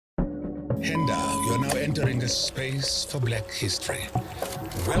Henda, you are now entering a space for Black history.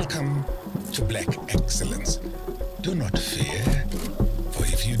 Welcome to Black excellence. Do not fear, for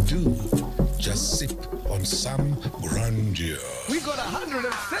if you do, just sip on some grandeur. We got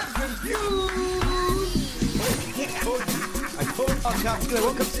 107 views! Okay,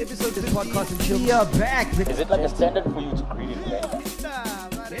 welcome to episode of this podcast and chill. We are back. Is it like a standard for you to greet it?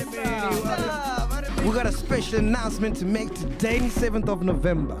 We got a special announcement to make today, 7th of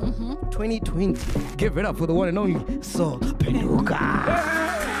November, 2020. Give it up for the one and only Sol Peluka.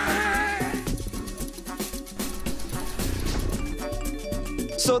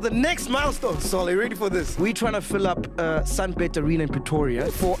 So the next milestone, Sol, are you ready for this? We're trying to fill up Sunbet Arena in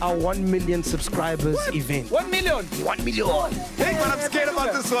Pretoria for our 1 million subscribers event. 1 million? 1 million. Hey, but I'm scared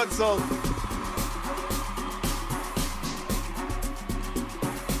about this one, Sol.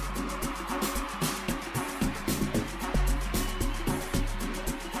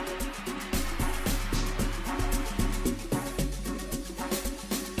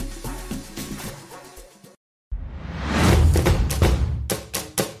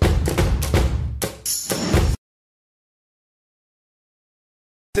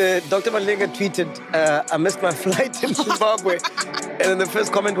 Dr. Malinga tweeted, I missed my flight in Zimbabwe. And then the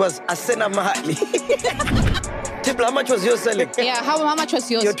first comment was, Asena Mahali. Tipla, how much was yours selling? Yeah, how much was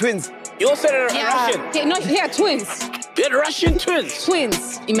yours? Your twins. You said it Yeah. Russian. No, yeah, twins. You had Russian twins.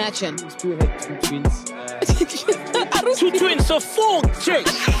 Twins, imagine. Two twins, so 4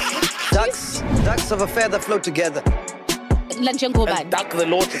 chicks. Ducks of a feather flow together. And duck the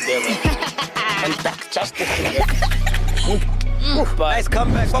law together. And duck justice together. Nice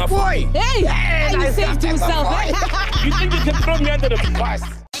comeback, my boy. Hey, he nice saved himself. You think you can throw me under the bus?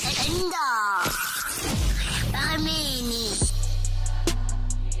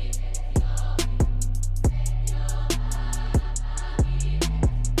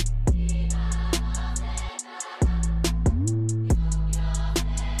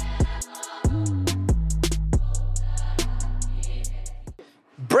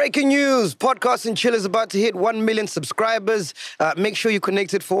 Breaking news, Podcast and Chill is about to hit 1 million subscribers. Make sure you're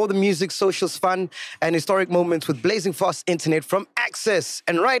connected for all the music, socials, fun, and historic moments with blazing fast internet from Access.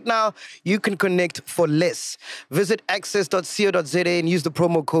 And right now, you can connect for less. Visit access.co.za and use the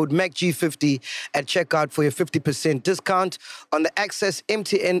promo code MACG50 at checkout for your 50% discount on the Access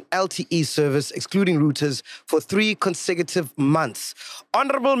MTN LTE service, excluding routers, for 3 consecutive months.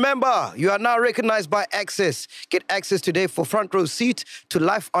 Honorable member, you are now recognized by Access. Get access today for front row seat to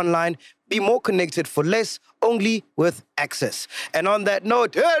live online. Be more connected for less, only with Access. And on that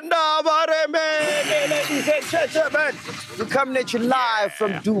note, ladies and gentlemen, we're coming at you live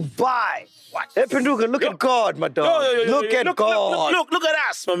from Dubai. Hey, Penduka, look at God, my dog. Look at God. Look at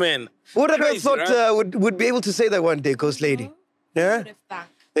us, my man. Would have Crazy, thought right? would be able to say that one day, Ghost Lady. Yeah?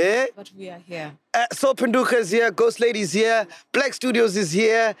 Eh? But we are here. So Penduka is here, Ghost Lady is here, Black Studios is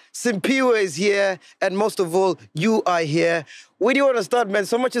here, Simpiwe is here, and most of all, you are here. Where do you want to start, man?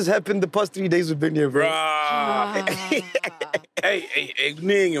 So much has happened the past 3 days we've been here, bro. Hey,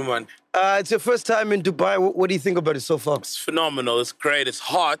 man. It's your first time in Dubai. What do you think about it so far? It's phenomenal. It's great. It's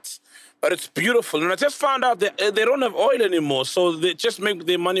hot, but it's beautiful. And I just found out that they don't have oil anymore, so they just make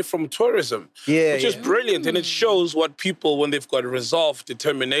their money from tourism, which is brilliant. And it shows what people, when they've got resolve,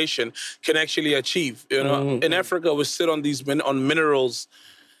 determination, can actually achieve. You know, in Africa, we sit on these on minerals,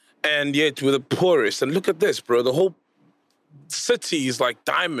 and yet we're the poorest. And look at this, bro. The whole city is like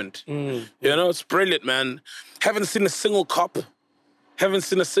diamond. You know, it's brilliant, man. Haven't seen a single cop. Haven't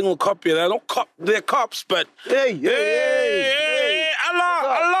seen a single cop here. They're cops, but hey,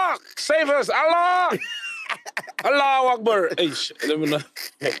 Allah, save us, Allah. Allah Akbar. Hey, let me know.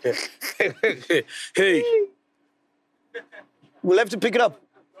 Hey. We'll have to pick it up.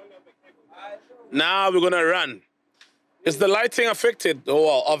 Now we're gonna run. Is the lighting affected? Oh,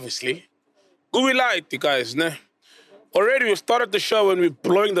 well, obviously. Gooey light, you guys, ne? Already we started the show when we're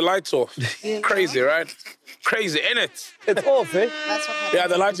blowing the lights off. Crazy, right? Crazy, innit? It's off, eh? That's what happened. Yeah,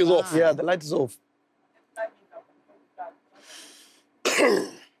 the light is off. Yeah, the light is off.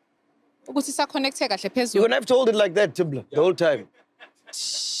 You're gonna have to hold it like that, Tibla, the whole time.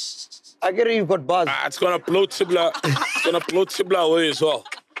 I get it, you've got bars. It's gonna blow Tibla. It's gonna blow Tibla away as well.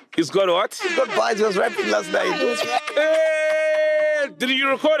 He's got what? He's got bars, he was rapping last night. Hey, did you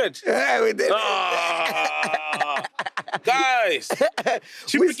record it? Yeah, we did. Guys,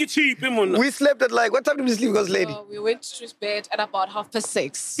 we slept at like, what time did we sleep, Ghost Lady? We went to bed at about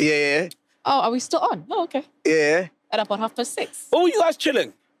 6:30. Yeah. Oh, are we still on? Oh, okay. Yeah. At about 6:30. Oh, you guys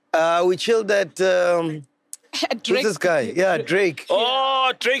chilling? We chilled at Who's this guy? Yeah, Drake.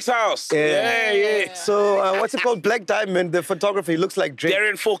 Oh, Drake's house. Yeah. So what's it called? Black Diamond, the photographer. He looks like Drake. They're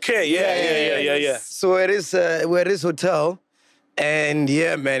in 4K. Yeah. So we're at his hotel. And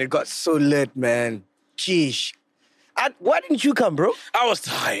yeah, man, it got so lit, man. Jeez. Why didn't you come, bro? I was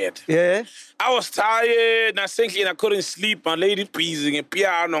tired. Yeah? I was tired. I thinking I couldn't sleep. My lady breathing and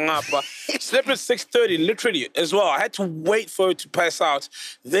piano ngapa. Slept at 6:30, literally, as well. I had to wait for it to pass out,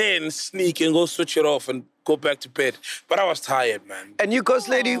 then sneak and go switch it off and go back to bed. But I was tired, man. And you, Ghost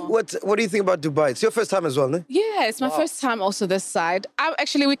Lady, what do you think about Dubai? It's your first time as well, no? Yeah, it's my first time also this side.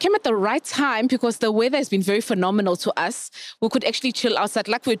 We came at the right time because the weather has been very phenomenal to us. We could actually chill outside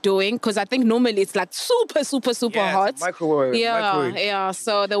like we're doing because I think normally it's like super hot. Microwave. Yeah.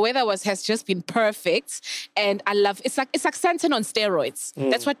 So the weather has just been perfect. And I love, it's like Santon on steroids.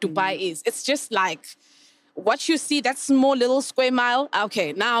 That's what Dubai is. It's just like what you see, that small little square mile.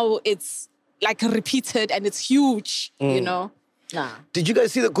 Okay, now it's like repeated and it's huge, you know? Nah. Did you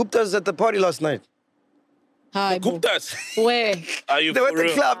guys see the Guptas at the party last night? Hi, Guptas. Where? Are you They were for at the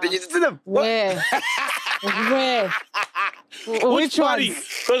real? club. Did you see them? Where? Where? Which party?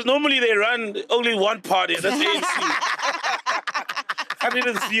 Because normally they run only one party, and that's ANC. I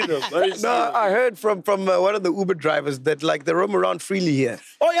didn't see them. I heard from one of the Uber drivers that like they roam around freely here.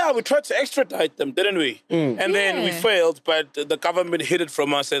 Oh yeah, we tried to extradite them, didn't we? And then we failed, but the government hid it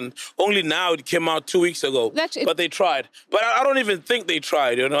from us, and only now it came out 2 weeks ago. But they tried. But I don't even think they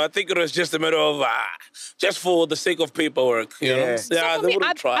tried, you know. I think it was just a matter of just for the sake of paperwork, you know. So Yeah, for they me,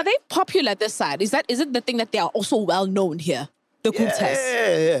 wouldn't try. are they popular this side? Is it the thing that they are also well known here? The Guptas.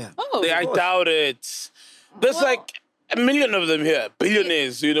 Yeah. Oh, I doubt it. There's like a million of them here,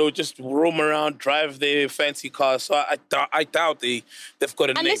 billionaires, you know, just roam around, drive their fancy cars. So I doubt they've got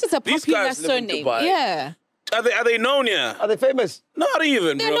a name. unless it's a These popular guys live in surname. Dubai. Yeah. Are they known here? Are they famous? Not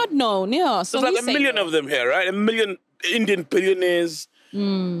even, They're bro. not known, yeah. So There's like a million of them here, right? A million Indian billionaires,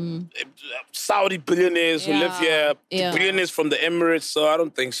 Saudi billionaires who live here, billionaires from the Emirates, so I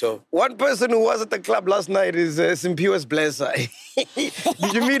don't think so. One person who was at the club last night is Simpiwa's Blesser.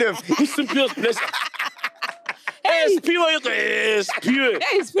 Did you meet him? Who's Simpiwa's Blesser? Hey, Simpiwa.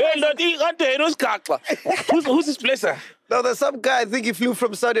 Who's his Blesser? No, there's some guy, I think he flew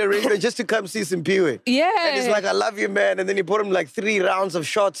from Saudi Arabia just to come see Simpiwe. Yeah. And he's like, I love you, man. And then he bought him like 3 rounds of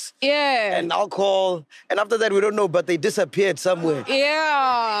shots. Yeah. And alcohol. And after that, we don't know, but they disappeared somewhere.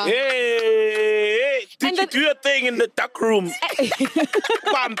 Yeah. Hey, did you do your thing in the duck room?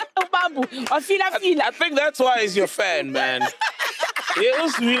 Bam. Bamboo. I feel. I think that's why he's your fan, man. Hey,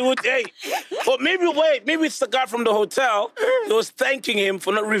 or maybe it's the guy from the hotel who was thanking him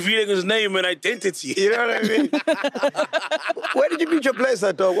for not revealing his name and identity. You know what I mean? Where did you meet your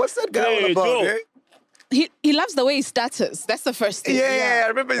Blesser, dog? What's that guy all about, Joe. eh? He loves the way he stutters. That's the first thing. Yeah, I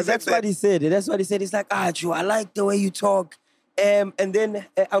remember he said That's what he said. That's what he said. He's like, Joe, I like the way you talk. And then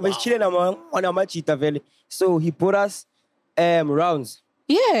I was chilling on Amachita Valley. So he put us rounds.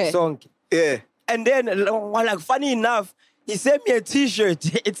 Yeah. Song. Yeah. And then, like, funny enough, he sent me a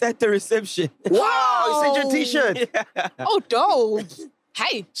T-shirt. It's at the reception. Wow, he sent you a T-shirt. Yeah. Oh, dope.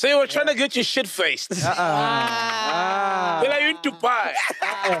 Hey. So you were trying to get you shit-faced. Well, are you in Dubai?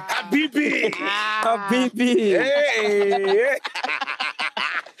 Habibi. Habibi. Hey.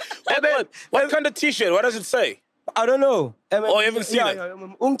 What kind of T-shirt? What does it say? I don't know. Oh, you haven't seen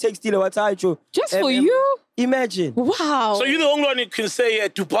it? Textile, what's I Joe? Just for you? Imagine. Wow. So you're the only one who can say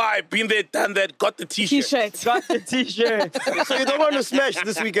Dubai, been there, done that, got the T-shirt. T-shirt. Got the T-shirt. So you don't want to smash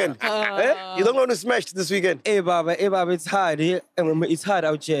this weekend? You don't want to smash this weekend? Hey, Baba, it's hard. It's hard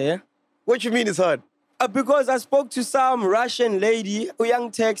out here. Yeah? What you mean it's hard? Because I spoke to some Russian lady, a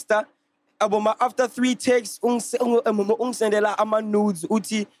young texter. After 3 texts, sendela ama nudes,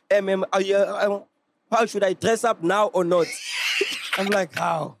 uti, how should I dress up now or not? I'm like,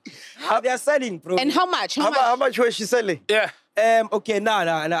 how? They are selling, bro. And how much? How much was she selling? Yeah. Okay,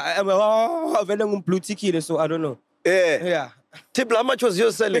 I'm blue ticket, so I don't know. Yeah. Tipla, how much was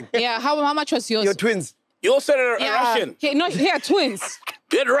yours selling? Yeah, how much was yours? Your twins. You also had a Russian. Yeah, twins.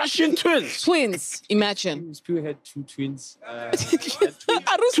 You had Russian twins. Twins, imagine. Spirit had 2 twins.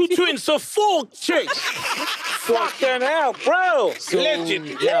 2 twins, so 4 chicks. Fucking hell, bro.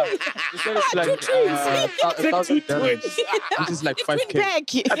 Legend. Yeah. It's like 1,000 dirhams, which is like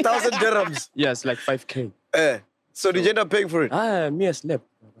 5K. 1,000 dirhams. Yeah, it's like 5K. So did you end up paying for it? Me a slap.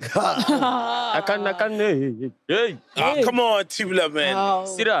 I can't, hey. Come on, Tibla, man. How?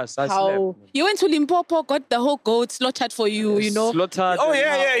 Serious, I How? slept. You went to Limpopo, got the whole goat slaughtered for you, you know? Slaughtered. Oh,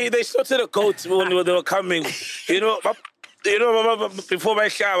 yeah. They slaughtered the goats when they were coming. You know, before my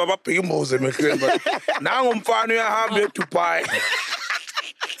shower, I'm paying most of my now I'm finding out how to buy.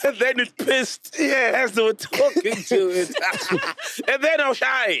 And then it pissed as they were talking to it. And then I was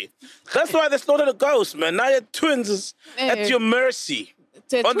shy. That's why they slaughtered the ghost, man. Now your twins at your mercy.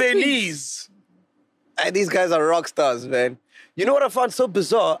 On their knees. And these guys are rock stars, man. You know what I found so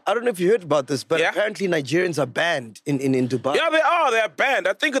bizarre? I don't know if you heard about this, but apparently Nigerians are banned in Dubai. Yeah, they are. They're banned.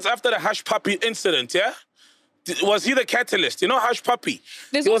 I think it's after the Hush Puppy incident, yeah? Was he the catalyst? You know Hush Puppy?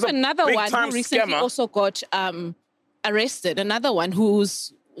 There's also another one who recently also got arrested. Another one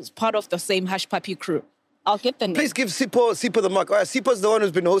who's part of the same Hush Puppy crew. I'll get the name. Please give Sipo the mic. All right, Sipo's the one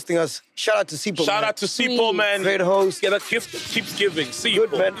who's been hosting us. Shout out to Sipo. Shout out to Sipo, man. Great host. Yeah, the gift that keeps giving. Sipo.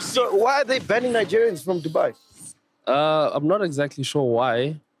 Good, man. So why are they banning Nigerians from Dubai? I'm not exactly sure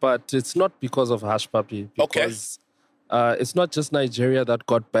why, but it's not because of Hush Puppy. Because it's not just Nigeria that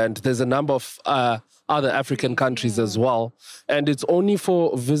got banned. There's a number of other African countries as well. And it's only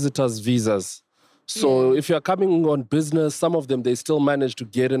for visitors' visas. So if you're coming on business, some of them, they still manage to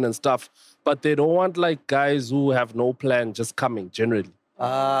get in and stuff. But they don't want like guys who have no plan just coming generally.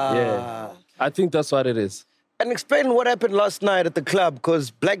 Yeah. I think that's what it is. And explain what happened last night at the club,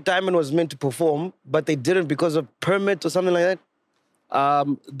 because Black Diamond was meant to perform, but they didn't because of permit or something like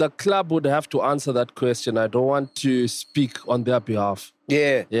that? The club would have to answer that question. I don't want to speak on their behalf.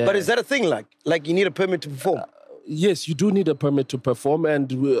 Yeah. But is that a thing like you need a permit to perform? Yes, you do need a permit to perform.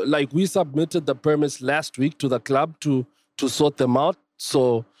 And we submitted the permits last week to the club to sort them out.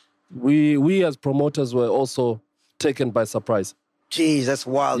 So we as promoters were also taken by surprise. Jeez, that's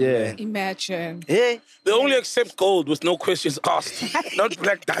wild, man. Imagine. Yeah. They only accept gold with no questions asked, not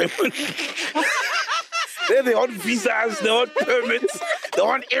Black Diamond. They want visas, they want permits, they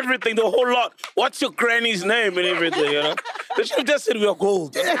want everything, the whole lot. What's your granny's name and everything, you know? They should have just said we are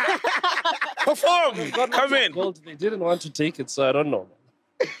gold. Perform, come in. Gold, they didn't want to take it, so I don't know.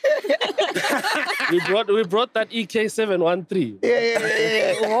 we brought that EK713.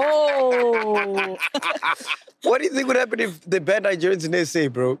 Yeah. Oh. What do you think would happen if they banned Nigerians in SA,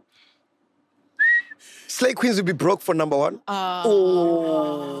 bro? Slay Queens would be broke for number one.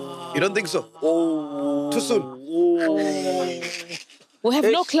 You don't think so? Too soon. We have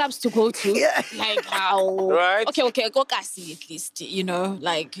no clubs to go to. Yeah. Like how? Right. Okay, go Kasi at least, you know,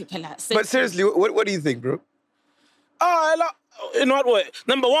 like. But seriously, what do you think, bro? In what way?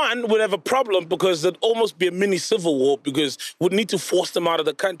 Number one, we'd have a problem because it'd almost be a mini civil war because we'd need to force them out of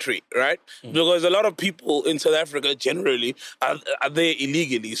the country, right? Because a lot of people in South Africa generally are there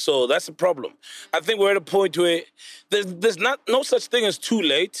illegally. So that's a problem. I think we're at a point where there's no such thing as too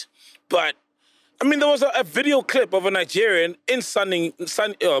late. But, I mean, there was a video clip of a Nigerian in I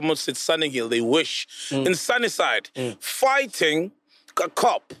almost said Sunninghill, they wish, in Sunnyside, fighting a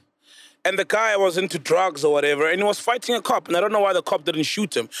cop. And the guy was into drugs or whatever, and he was fighting a cop. And I don't know why the cop didn't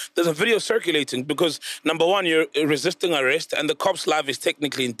shoot him. There's a video circulating because, number one, you're resisting arrest, and the cop's life is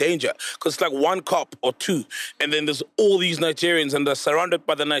technically in danger because it's like one cop or two. And then there's all these Nigerians, and they're surrounded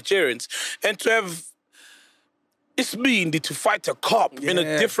by the Nigerians. And to have Isbindi to fight a cop in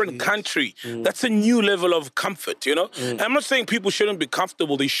a different country, that's a new level of comfort, you know? And I'm not saying people shouldn't be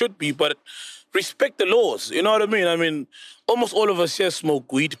comfortable. They should be, but respect the laws, you know what I mean? I mean, almost all of us here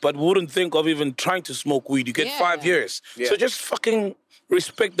smoke weed, but we wouldn't think of even trying to smoke weed. You get 5 years. So just fucking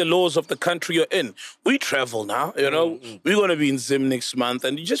respect the laws of the country you're in. We travel now, you know? We're going to be in Zim next month,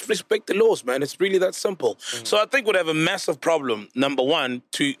 and you just respect the laws, man. It's really that simple. So I think we'd have a massive problem, number one,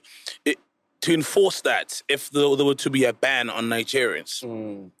 to enforce that if there were to be a ban on Nigerians.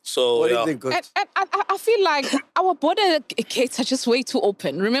 So, what do you think, Coach? I feel like our border gates are just way too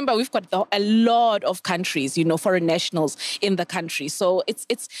open. Remember, we've got a lot of countries, you know, foreign nationals in the country. So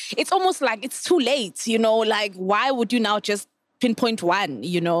it's almost like it's too late, you know, like why would you now just pinpoint one,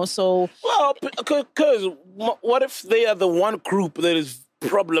 you know, so... Well, because what if they are the one group that is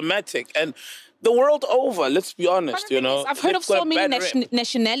problematic? And the world over, let's be honest, you know. I've heard of so many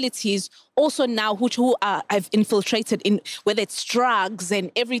nationalities also now who have infiltrated in, whether it's drugs and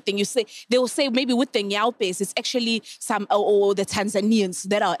everything. They will say maybe with the Nyaupes, it's actually some, or the Tanzanians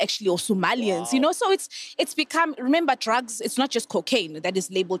that are actually or Somalians, you know. So it's become, remember, drugs, it's not just cocaine that is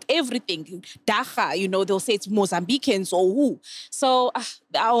labeled, everything. Dacha, you know, they'll say it's Mozambicans or who. So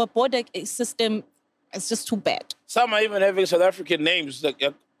our border system is just too bad. Some are even having South African names, like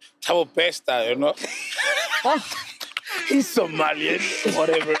Thabo Pesta, you know. He's Somalian,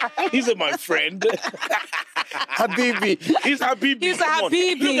 whatever. He's my friend. Habibi. He's Habibi. He's a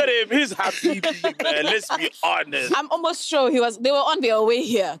Habibi. Look at him. He's Habibi, man. Let's be honest. I'm almost sure they were on their way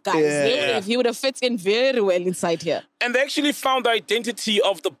here, guys. He would have fit in very well inside here. And they actually found the identity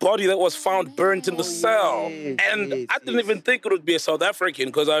of the body that was found burnt in the cell. And I didn't even think it would be a South African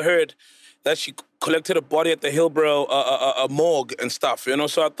because I heard that she collected a body at the Hillbrow morgue and stuff, you know.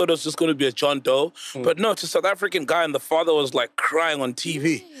 So I thought it was just going to be a John Doe. But no, it's a South African guy, and the father was like crying on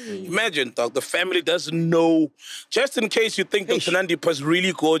TV. Imagine, dog, the family doesn't know. Just in case you think Dr. Nandipha is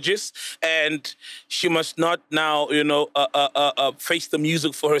really gorgeous and she must not now, you know, face the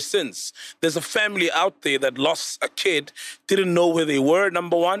music for her sins. There's a family out there that lost a kid, didn't know where they were,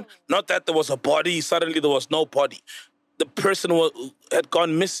 number one. Not that there was a body, suddenly there was no body. The person had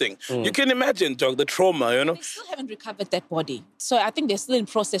gone missing. You can imagine, dog, the trauma, you know? They still haven't recovered that body. So I think they're still in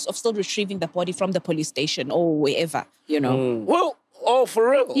process of still retrieving the body from the police station or wherever, you know. Well, oh,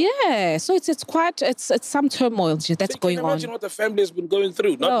 for real? Yeah, so it's quite some turmoil that's going on. Imagine what the family has been going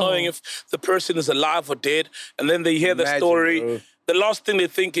through, not knowing if the person is alive or dead, and then they hear the story. Bro. The last thing they're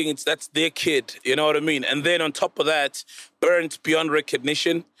thinking is that's their kid, you know what I mean? And then on top of that, burnt beyond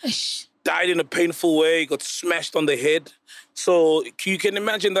recognition, died in a painful way, got smashed on the head. So you can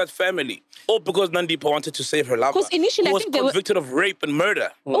imagine that family. All because Nandipha wanted to save her lover. Because initially, who I was think convicted of rape and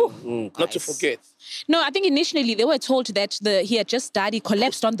murder. Not to forget. No, I think initially they were told that he had just died. He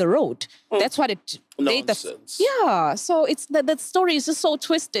collapsed on the road. That's what it... Nonsense. Yeah, so it's that story is just so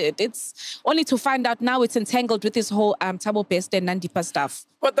twisted. It's only to find out now it's entangled with this whole Thabo Best and Nandipha stuff.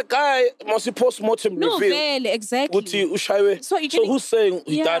 But the guy must be post-mortem revealed. No, really, exactly. So who's saying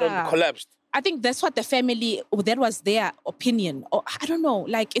he died on collapsed? I think that's what the family, that was their opinion. Or I don't know,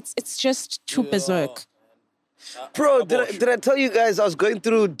 like it's just too berserk. Bro, did I tell you guys I was going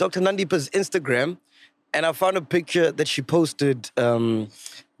through Dr. Nandipha's Instagram and I found a picture that she posted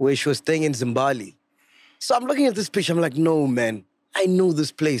where she was staying in Zimbabwe. So I'm looking at this picture, I'm like, no, man, I know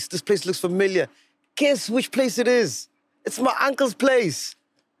this place. This place looks familiar. Guess which place it is? It's my uncle's place.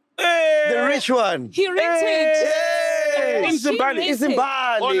 Hey! The rich one. He rented. Hey! In Zimbabwe. In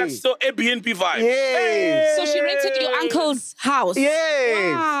Zimbabwe. Oh, that's still Airbnb vibe. Yes. Hey! So she rented your uncle's house.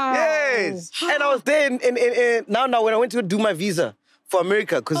 Yes. Wow. Yes. And I was there now when I went to do my visa for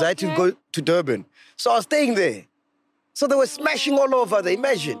America, because I had to go to Durban. So I was staying there. So they were smashing all over there.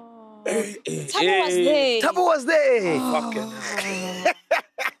 Imagine. Thabo was there. Thabo was there. Fucking.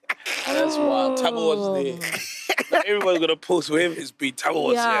 That's wild. Thabo was there. Now everyone's gonna post wherever his beat. Thabo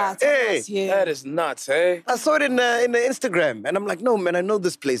was Hey, that is nuts, eh? I saw it in the Instagram, and I'm like, no, man, I know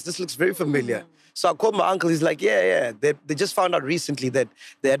this place. This looks very familiar. So I called my uncle. He's like, yeah. They just found out recently that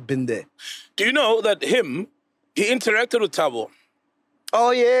they had been there. Do you know that he interacted with Thabo?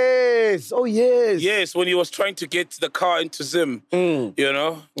 Oh, yes. Oh, yes. Yes, when he was trying to get the car into Zim, you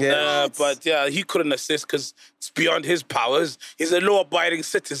know? Yeah. But yeah, he couldn't assist because it's beyond his powers. He's a law-abiding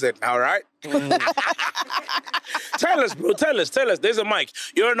citizen, all right? Tell us, bro. Tell us. There's a mic.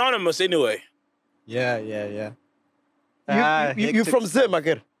 You're anonymous anyway. Yeah. You from Zim,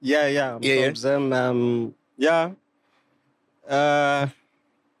 Aker? Yeah. I'm from Zim.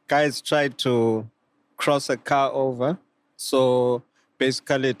 Guys tried to cross a car over. So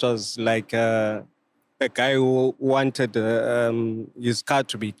basically it was like a guy who wanted his car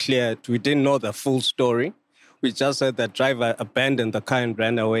to be cleared. We didn't know the full story. We just said the driver abandoned the car and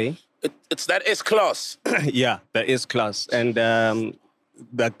ran away. It's that S-Class. Yeah, the S-Class. And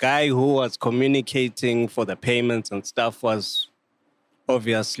the guy who was communicating for the payments and stuff was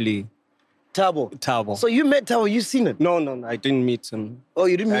obviously Thabo. So you met Thabo, you seen it? No, I didn't meet him. Oh,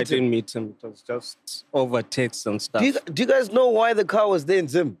 you didn't meet him? I didn't meet him. It was just over text and stuff. Do you guys know why the car was there in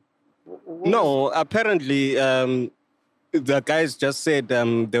Zim? No, apparently the guys just said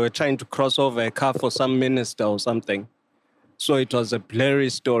they were trying to cross over a car for some minister or something. So it was a blurry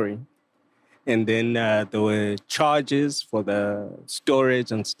story. And then there were charges for the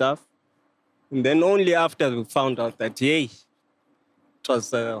storage and stuff. And then only after we found out that, it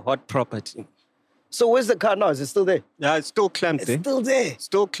was a hot property. So where's the car now? Is it still there? Yeah, it's still clamped. It's still there.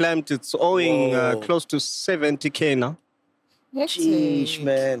 Still clamped. It's owing close to 70K now. Sheesh,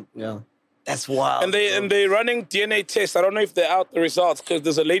 man. Yeah. That's wild. And they're running DNA tests. I don't know if they're out, the results, because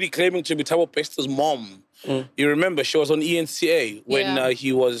there's a lady claiming to be Thabo Best's mom. You remember, she was on ENCA when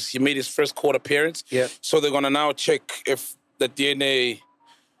he made his first court appearance. Yeah. So they're going to now check if the DNA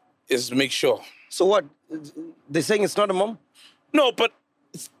make sure. So what? They're saying it's not a mom? No, but,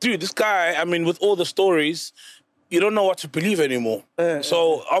 dude, this guy, I mean, with all the stories, you don't know what to believe anymore.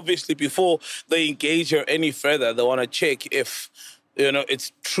 So, obviously, before they engage her any further, they want to check if,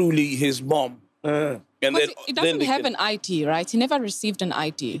 it's truly his mom. And he doesn't have an ID, right? He never received an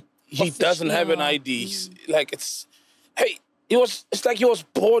ID. He doesn't have an ID. It's like he was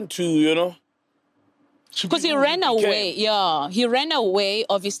born to, Because he ran away, He ran away,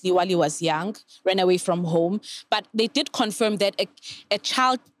 obviously, while he was young, ran away from home. But they did confirm that a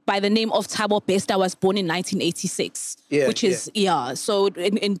child by the name of Thabo Bester was born in 1986, which is, so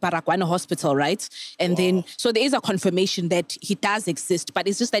in Baragwana Hospital, right? And then, so there is a confirmation that he does exist, but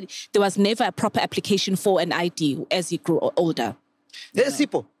it's just that there was never a proper application for an ID as he grew older. Yes,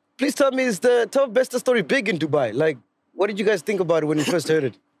 Sipo, please tell me, is the Thabo Bester story big in Dubai? Like, what did you guys think about it when you first heard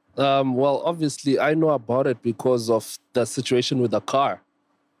it? Well, obviously, I know about it because of the situation with the car.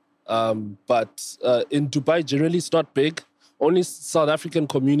 But in Dubai, generally, it's not big. Only South African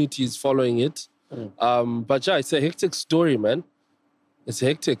community is following it. But yeah, it's a hectic story, man. It's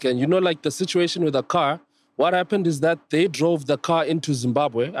hectic. And you know, like the situation with the car, what happened is that they drove the car into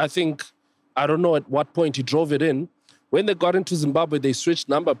Zimbabwe. I don't know at what point he drove it in. When they got into Zimbabwe, they switched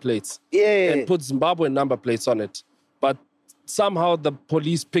number plates and put Zimbabwean number plates on it. But somehow the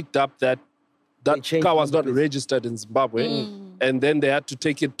police picked up that car was not registered in Zimbabwe. And then they had to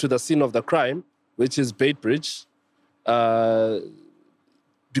take it to the scene of the crime, which is Beitbridge.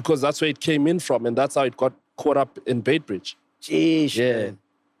 Because that's where it came in from, and that's how it got caught up in Beitbridge. Jeez, man.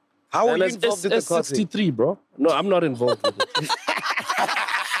 How are you involved in the car? 63, bro. No, I'm not involved with it.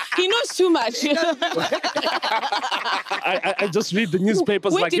 He knows too much. I just read the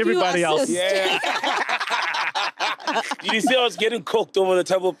newspapers like everybody else. Yeah. You see, I was getting cooked over the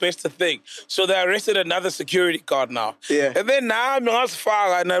Thabo Bester thing. So they arrested another security guard now. Yeah. And then now I'm not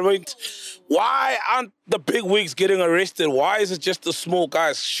far, and I went, why aren't the big wigs getting arrested? Why is it just the small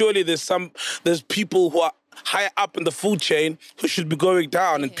guys? Surely there's people who are higher up in the food chain who should be going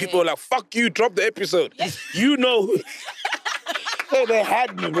down. And people are like, fuck you, drop the episode. You know. They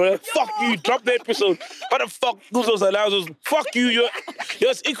had me, bro. Fuck you, drop the episode. What the fuck? Those allows us. Fuck you,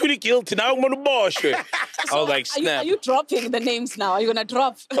 you're equally guilty. Now I'm gonna bosh you. I was like, snap. Are you dropping the names now? Are you gonna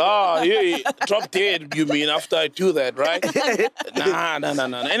drop? Oh, yeah, drop dead, you mean, after I do that, right? Nah.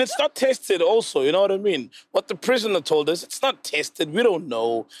 And it's not tested also, you know what I mean? What the prisoner told us, it's not tested. We don't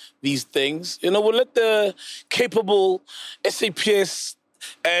know these things. You know, we'll let the capable SAPS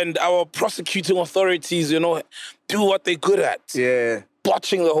and our prosecuting authorities, you know, do what they're good at. Yeah.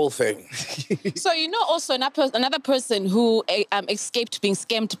 Botching the whole thing. So, you know, also another person who escaped being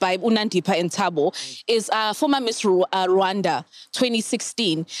scammed by Unandipa and Thabo is former Miss Rwanda,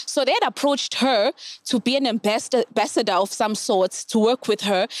 2016. So they had approached her to be an ambassador of some sort, to work with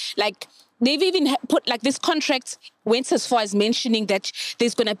her. Like, they've even put, like, this contract went as far as mentioning that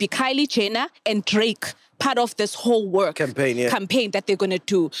there's going to be Kylie Jenner and Drake part of this whole work campaign that they're going to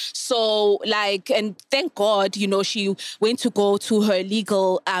do. So, like, and thank God, you know, she went to go to her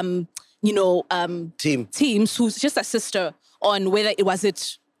legal, teams who's just assist her on whether it was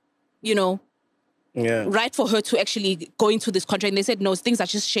right for her to actually go into this contract. And they said, no, things are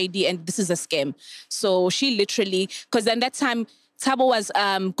just shady and this is a scam. So she literally, because then that time, Thabo was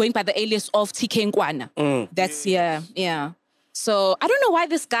going by the alias of TK Nkwana. That's, yeah. So I don't know why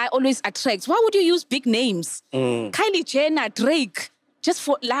this guy always attracts. Why would you use big names? Kylie Jenner, Drake, just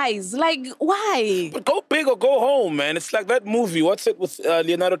for lies. Like, why? But go big or go home, man. It's like that movie, what's it, with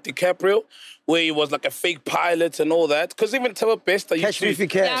Leonardo DiCaprio, where he was like a fake pilot and all that. Because even Thabo Bester... Catch Me If You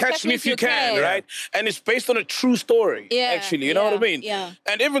Can. Yeah, Catch Me If You Can, right? And it's based on a true story, actually. You know what I mean? Yeah.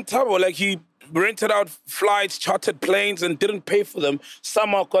 And even Thabo, like, he rented out flights, chartered planes, and didn't pay for them.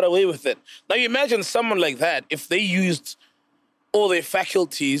 Somehow got away with it. Now, you imagine someone like that, if they used all their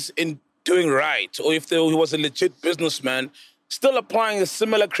faculties in doing right, or if he was a legit businessman, still applying a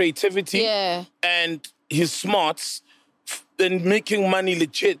similar creativity and his smarts in making money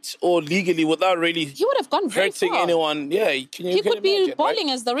legit or legally without really he would have gone hurting anyone. Yeah, he could be balling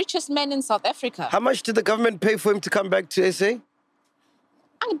as the richest man in South Africa. How much did the government pay for him to come back to SA?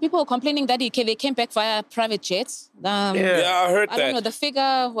 And people were complaining that they came back via private jets. I heard that. I don't know, the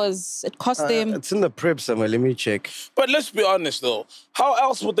figure it cost them... It's in the prep somewhere, let me check. But let's be honest though, how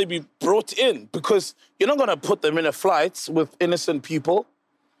else would they be brought in? Because you're not going to put them in a flight with innocent people,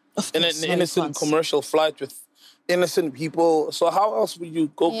 in an innocent commercial flight with innocent people. So how else would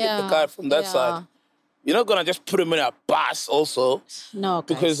you go get the guy from that side? You're not going to just put him in a bus also. No, guys.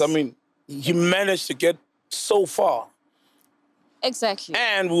 Because, I mean, he managed to get so far. Exactly.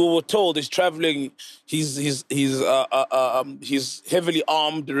 And we were told he's traveling, he's heavily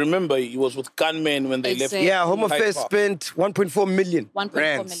armed. Remember, he was with gunmen when they left. Yeah, Home Affairs spent 1.4 million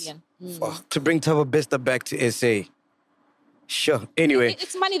 1.4 million. To bring Thabo Bester back to SA. Sure. Anyway.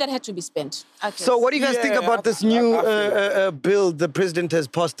 It's money that had to be spent. So what do you guys think about this new bill the president has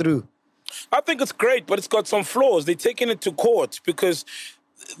passed through? I think it's great, but it's got some flaws. They're taking it to court because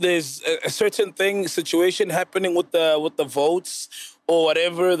there's a certain situation happening with the votes or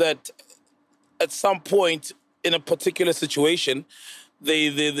whatever, that at some point in a particular situation,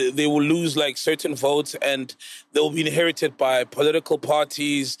 they will lose like certain votes and they'll be inherited by political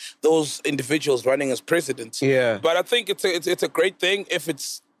parties, those individuals running as president. Yeah. But I think it's a great thing if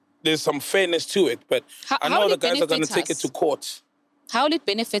there's some fairness to it. But I know the guys are going to take it to court. How will it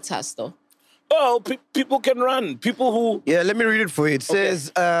benefit us, though? Oh, people can run. People who... Yeah, let me read it for you. It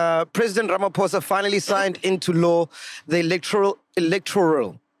says, President Ramaphosa finally signed into law the electoral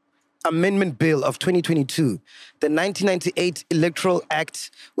Amendment Bill of 2022. The 1998 Electoral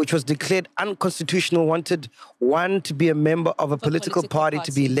Act, which was declared unconstitutional, wanted one to be a member of a political party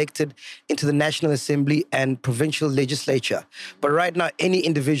to be elected into the National Assembly and provincial legislature. But right now, any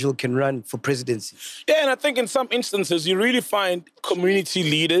individual can run for presidency. Yeah, and I think in some instances, you really find community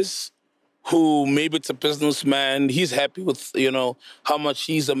leaders who maybe it's a businessman, he's happy with, how much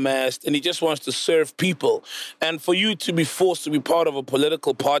he's amassed, and he just wants to serve people. And for you to be forced to be part of a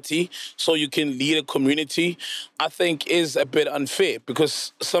political party so you can lead a community, I think is a bit unfair,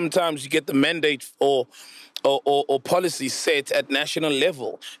 because sometimes you get the mandate or policy set at national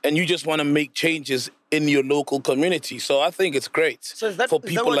level, and you just want to make changes in your local community. So I think it's great for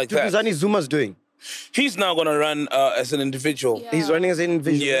people like that. Duduzane Zuma's doing? He's now going to run as an individual. Yeah. He's running as an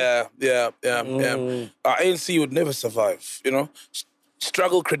individual? Yeah. ANC would never survive,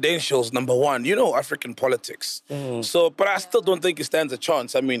 Struggle credentials, number one. African politics. But I still don't think it stands a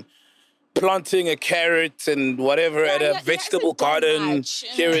chance. I mean, planting a carrot and whatever at a vegetable garden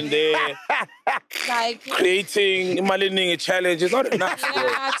here and there, creating, imagining a challenge, it's not enough.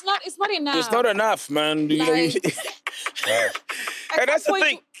 Yeah, it's not enough. It's not enough, man. And that's the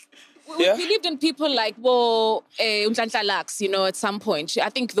thing. We believed in people like, Lax, at some point. I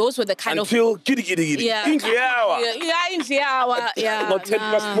think those were the kind of... Until giddy. Yeah. Yeah. Not 10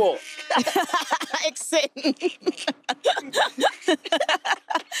 past 4.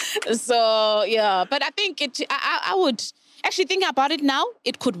 So, yeah. But I think I would... Actually, thinking about it now,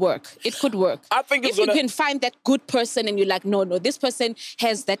 it could work. It could work. I think if you can find that good person and you're like, no, this person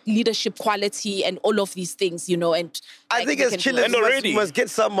has that leadership quality and all of these things, and... I think as chillers, we must get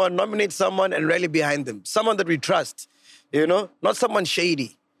someone, nominate someone and rally behind them. Someone that we trust, not someone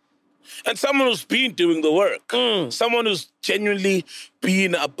shady. And someone who's been doing the work. Someone who's genuinely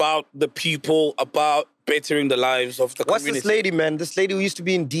been about the people, about bettering the lives of the community. What's this lady, man? This lady who used to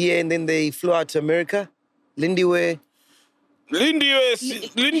be in DA and then they flew out to America? Lindiwe. Lindiwe.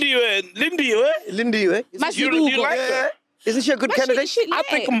 You like her? Isn't she a good candidate? I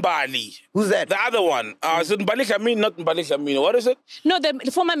think Mbali. Who's that? The other one. Is it Mbali Khamini? Not Mbali Khamini. What is it? No,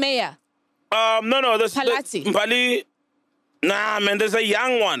 the former mayor. No. Palati. Mbali. Nah, man, there's a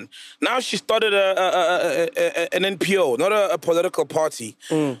young one. Now she started an NPO, not a political party.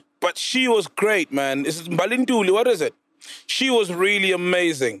 But she was great, man. Is it Mbalintuli? What is it? She was really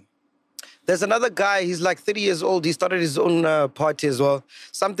amazing. There's another guy, he's like 30 years old. He started his own party as well.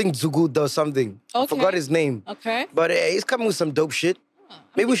 Something Zugud or something. Okay. I forgot his name. Okay. But he's coming with some dope shit.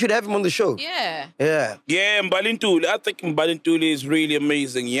 Maybe we should have him on the show. Yeah. Yeah. Yeah, Mbalintuli. I think Mbalintuli is really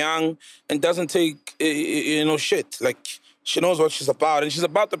amazing. Young and doesn't take, shit. Like, she knows what she's about. And she's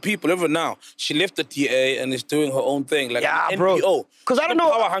about the people. Even now, she left the DA and is doing her own thing. Like an bro. NPO. Because I don't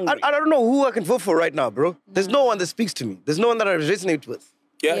know. I don't know who I can vote for right now, bro. There's no one that speaks to me. There's no one that I resonate with.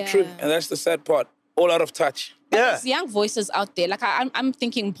 Yeah, true. And that's the sad part. All out of touch. But there's young voices out there. Like I'm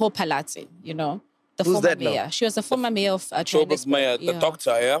thinking Paul Palazzi, the Who's former that mayor. now? She was the former mayor of Joburg's mayor, the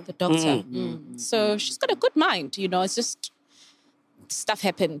doctor, yeah? The doctor. So she's got a good mind, It's just stuff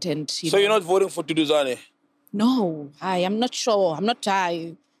happened and So you're not voting for Duduzane? No, I am not sure. I'm not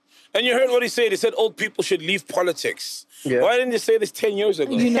And you heard what he said. He said old people should leave politics. Yeah. Why didn't you say this 10 years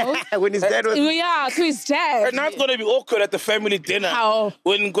ago? When his dad was... Yeah, to his dad. And now it's going to be awkward at the family dinner. How?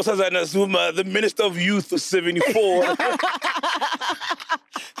 When Nkosazana Zuma, the Minister of Youth, was 74.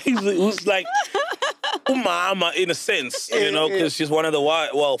 Who's like umama in a sense, because she's one of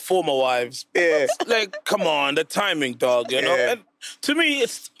the former wives. Yeah. Like, come on, the timing, dog, And to me,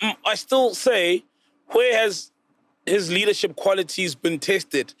 I still say, where has his leadership qualities been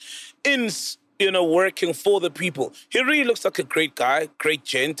tested? In working for the people. He really looks like a great guy, great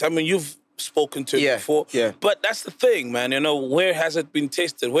gent. I mean, you've spoken to him before. Yeah. But that's the thing, man. Where has it been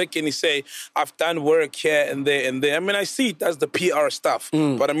tested? Where can he say, I've done work here and there and there? I mean, I see it as the PR stuff,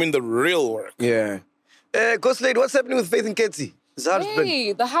 but I mean the real work. Yeah. Ghost Lady, what's happening with Faith Nketsi? His husband.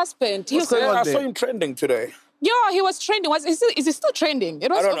 Hey, the husband. I saw him trending today. Yeah, he was trending. Is he still trending?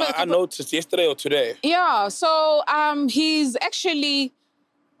 It was I don't know. I noticed yesterday or today. Yeah, so he's actually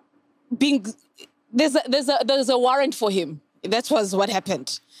being... There's a warrant for him. That was what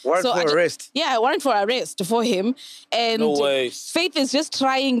happened. Warrant for arrest? Yeah, warrant for arrest for him. And no ways. Faith is just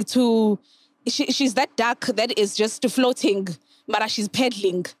trying to... She's that duck that is just floating but she's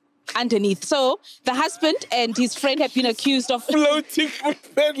peddling underneath. So the husband and his friend have been accused of floating for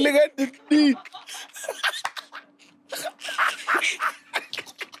peddling underneath.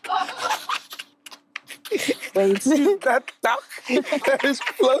 Wait. That duck that is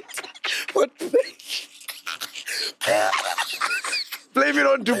floating. What? Blame it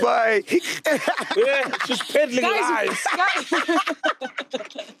on Dubai. Yeah, she's peddling lies.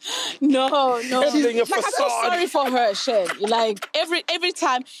 No. Peddling a Like, I'm so facade. sorry for her, Shen. Like every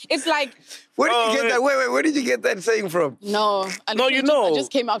time, it's like Where did you get that? Wait, where did you get that saying from? no. No, you know. I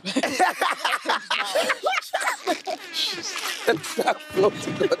just came up. That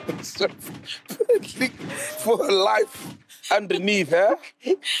floating on the surface. Peddling for her life underneath, huh?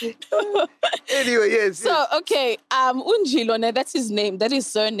 Anyway, yes. So, okay, Unjilone, that's his name, that is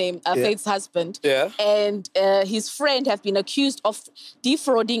surname, Faith's husband. Yeah. And his friend have been accused of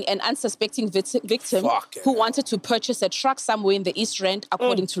defrauding an unsuspecting victim who wanted to purchase a truck somewhere in the East Rand,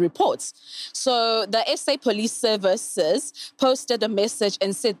 according to reports. So the SA Police Services posted a message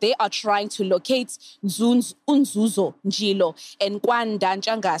and said they are trying to locate Unzuzo Njilo and Kwanda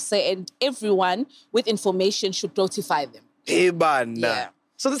Njangase, and everyone with information should notify them. Yeah.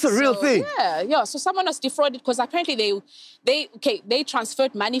 So this is a real thing. Yeah. So someone was defrauded because apparently they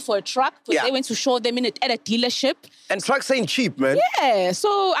transferred money for a truck, but they went to show them at a dealership. And trucks ain't cheap, man. Yeah.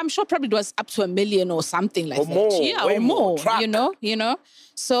 So I'm sure probably it was up to $1 million or something like that. More, yeah, way or more. Truck. You know.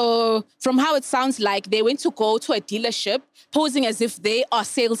 So from how it sounds like, they went to go to a dealership posing as if they are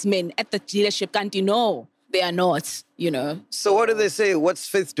salesmen at the dealership. And no, they are not. So what do they say? What's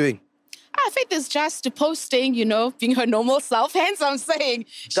Faith doing? Faith is just posting, being her normal self. Hence, I'm saying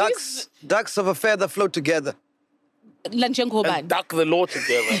Ducks of a feather float together. And duck the law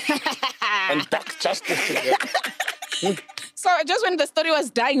together. And duck justice together. So just when the story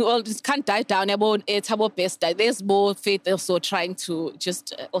was dying, well, it can't die down. Thabo best die. There's more Faith also trying to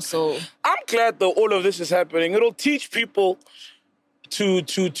just also. I'm glad that all of this is happening. It'll teach people to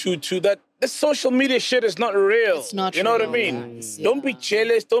that this social media shit is not real. It's not You know real, what I mean? guys. Don't be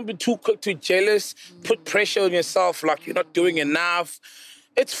jealous. Don't be too quick to jealous. Put pressure on yourself like you're not doing enough.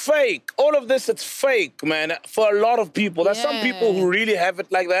 It's fake. All of this, it's fake, man. For a lot of people. There's some people who really have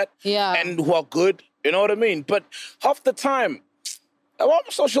it like that and who are good. You know what I mean? But half the time,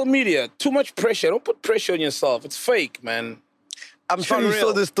 about social media, too much pressure. Don't put pressure on yourself. It's fake, man. I'm sure you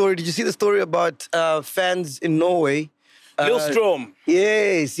saw this story. Did you see the story about fans in Norway? Lilstrom.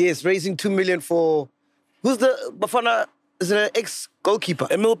 Yes. Raising 2 million for... Who's the Bafana? Is it an ex-goalkeeper?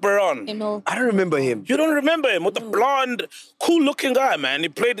 Emile Peron. I don't remember him. You don't remember him? With the blonde, cool-looking guy, man. He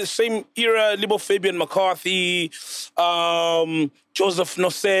played the same era, Libo Fabian McCarthy, Joseph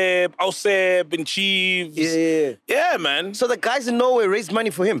Noseb, Auseb in Chiefs. Yeah. Yeah, man. So the guys in Norway raised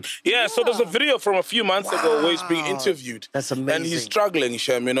money for him? Yeah, so there's a video from a few months ago where he's being interviewed. That's amazing. And he's struggling,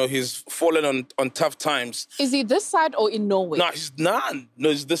 Shem. He's fallen on tough times. Is he this side or in Norway? No, he's not. No,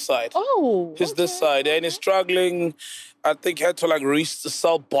 he's this side. Oh, He's this side. And he's struggling. I think he had to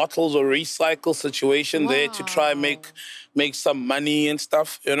sell bottles or recycle situation there to try and make some money and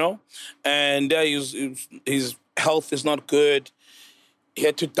stuff, And his health is not good. He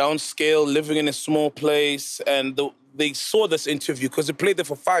had to downscale, living in a small place. And they saw this interview because he played there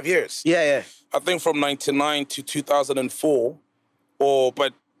for 5 years. Yeah. I think from 1999 to 2004 or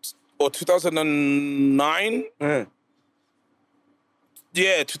 2009.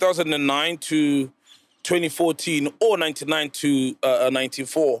 Yeah, 2009 to 2014 or 99 to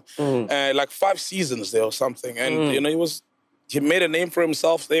 94. Like 5 seasons there or something. And, he made a name for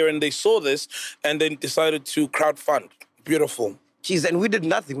himself there and they saw this and then decided to crowdfund. Beautiful. Jeez, and we did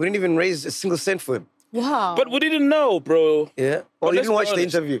nothing. We didn't even raise a single cent for him. wow. But we didn't know, bro. Yeah? Or you didn't watch the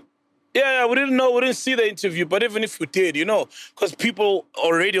interview? Yeah, we didn't know. We didn't see the interview. But even if we did, because people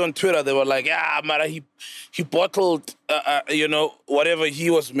already on Twitter, they were like, Mara, he bottled, whatever he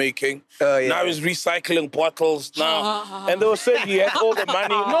was making. Now he's recycling bottles now. And they were saying he had all the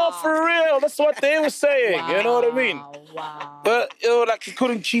money. No, for real. That's what they were saying. You know what I mean? Wow. But, he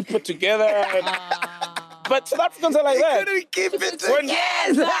couldn't keep it together. But South Africans are like that. Couldn't keep it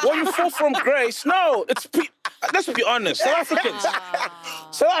When you fall from grace, no, let's be honest. South Africans.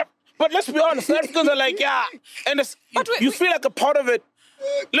 But let's be honest, South Africans are like, and you feel like a part of it.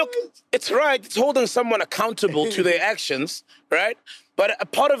 Look, it's right, it's holding someone accountable to their actions, right? But a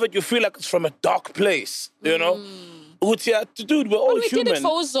part of it, you feel like it's from a dark place, Dude, we're all we human. did it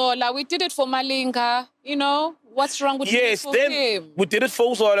for Uzola, we did it for Malinga, What's wrong with yes, for then him? we did it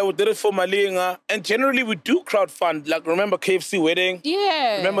for Uzola, we did it for Malinga, and generally we do crowdfund. Like, remember KFC wedding?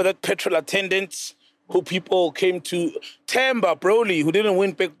 Yeah. Remember that petrol attendant who people came to? Tamba Broly, who didn't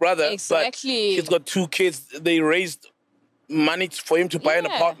win Big Brother. Exactly. But he's got 2 kids. They raised money for him to buy an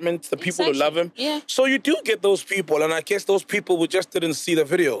apartment, the people who love him. Yeah. So you do get those people, and I guess those people who just didn't see the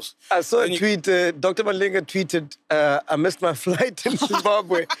videos. I saw a tweet, Dr. Malinga tweeted, I missed my flight in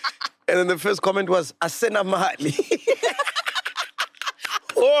Zimbabwe. And then the first comment was, Asena Mahali.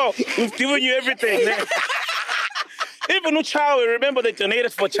 Oh, we've given you everything, man. Even Uchawe, remember they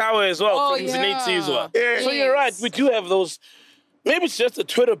donated for Chawe as well, from Zineti as well. Yeah. So you're right, we do have those. Maybe it's just the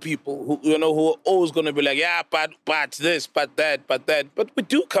Twitter people who are always going to be like, yeah, but this, but that. But we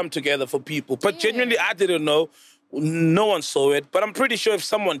do come together for people. But genuinely, I didn't know. No one saw it. But I'm pretty sure if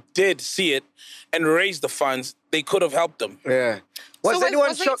someone did see it and raise the funds, they could have helped them. Yeah. Was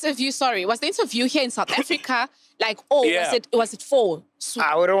the interview here in South Africa? Like, was it for? We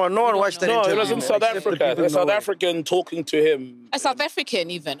don't want no one watch that interview. No, it was in South Africa. A South African talking to him. A South African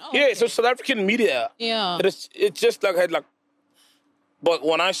even? Oh, yeah, so South African media. Yeah. It just had but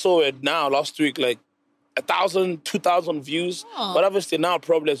when I saw it now, last week, 1,000, 2,000 views. Oh. But obviously now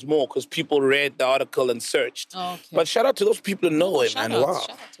probably there's more because people read the article and searched. Oh, okay. But shout out to those people who know it, man. Wow.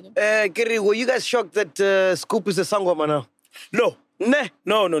 Shout out to them. Gary, were you guys shocked that Scoop is a Sangoma now? No. Nah.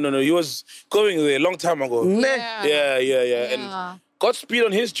 No. He was going there a long time ago. Nah. Yeah. And Godspeed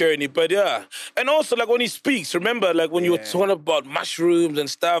on his journey, but yeah. And also, when he speaks, remember, when you were talking about mushrooms and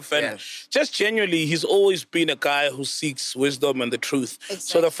stuff, and just genuinely, he's always been a guy who seeks wisdom and the truth. Exactly.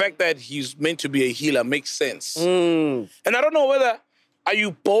 So the fact that he's meant to be a healer makes sense. And I don't know whether, are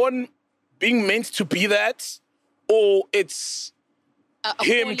you born being meant to be that, or it's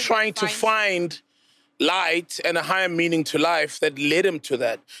him trying to find light and a higher meaning to life that led him to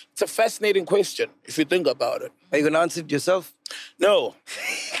that? It's a fascinating question, if you think about it. Are you going to answer it yourself? No.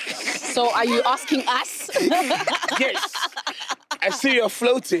 So are you asking us? Yes. I see you're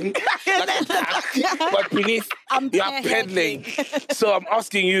floating like a duck, but beneath you're pedaling. So I'm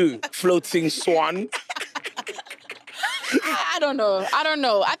asking you, floating swan. I don't know.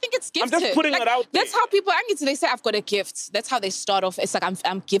 I think it's gifted. I'm just putting it out there. That's how people, they say, I've got a gift. That's how they start off. It's like,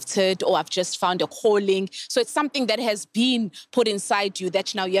 I'm gifted, or I've just found a calling. So it's something that has been put inside you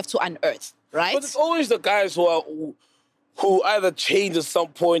that now you have to unearth, right? But it's always the guys who either changed at some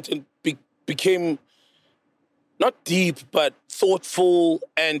point and became not deep, but thoughtful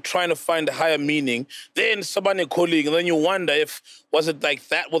and trying to find a higher meaning. Then somebody calling, and then you wonder was it like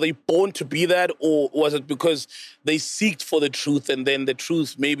that? Were they born to be that? Or was it because they seeked for the truth and then the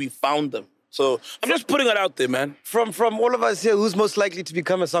truth maybe found them? So I'm just putting it out there, man. From all of us here, who's most likely to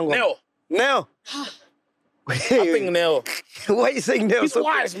become a sangoma? Neo. I think Neo. Why are you saying Neo? He's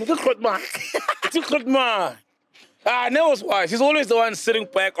wise. Neo's wise. He's always the one sitting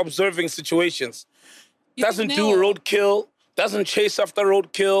back, observing situations. Doesn't do roadkill, doesn't chase after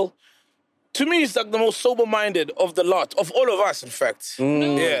roadkill. To me, he's the most sober-minded of the lot, of all of us, in fact.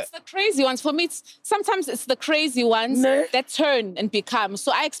 No, it's the crazy ones. For me, sometimes it's the crazy ones that turn and become.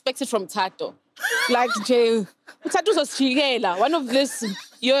 So I expect it from Tato. Tato's a Chigela, one of these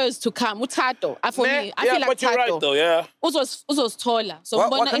years to come. Tato. For me, I feel like but Tato. You're right, though, yeah. Uzos taller. So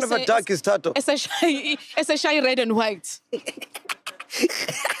what kind of a duck is Tato? It's a shy red and white.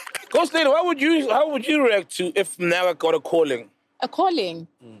 Ghost Lady, how would you react to if Naga got a calling? A calling?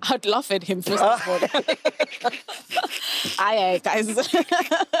 I'd laugh at him first of all. Aye, guys.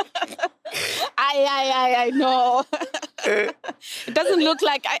 I know. It doesn't look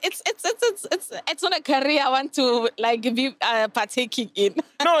like it's not a career I want to be partaking in.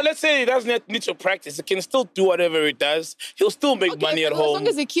 No, let's say he doesn't need to practice. He can still do whatever he does. He'll still make money at home. As long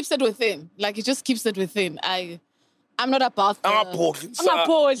as he keeps it within. He just keeps it within. I'm not about I'm a porky.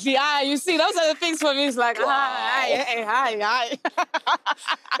 You see, those are the things for me. It's like, hi.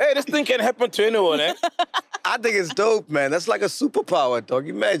 Hey, this thing can happen to anyone, eh? I think it's dope, man. That's like a superpower, dog.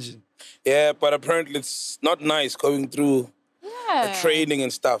 Imagine. Yeah, but apparently it's not nice going through the training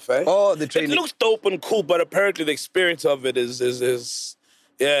and stuff, eh? Oh, the training. It looks dope and cool, but apparently the experience of it is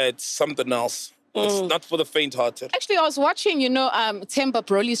it's something else. It's not for the faint-hearted. Actually, I was watching, Temba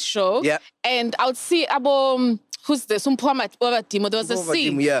Broly's show. Yeah. And I would see who's this? There was a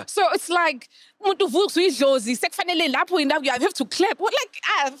scene. Yeah. So it's like, you have to clap.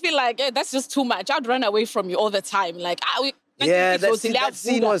 I feel like that's just too much. I'd run away from you all the time. That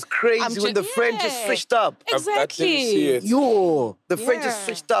scene was crazy when the friend just switched up. Exactly. The friend just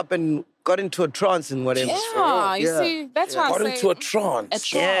switched up and got into a trance and whatever. Yeah, you see, that's why I say. Got into a trance. A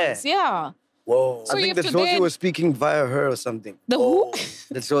trance, yeah. Whoa. So I think the Zosi was speaking via her or something. The who?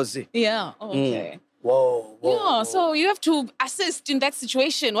 The Zosi. Yeah, okay. Whoa. Yeah, so you have to assist in that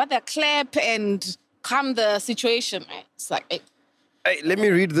situation. What the clap and calm the situation. It's like, Hey, let me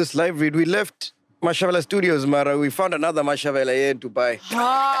read this live read. We left Mashavela Studios, Mara. We found another Mashavela here in Dubai.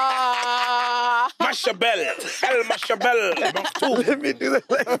 Al-Mashabel. Al-Mashabel. Let me do that.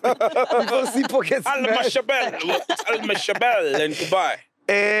 Before Sipho gets Al-Mashabel. Al-Mashabel in Dubai.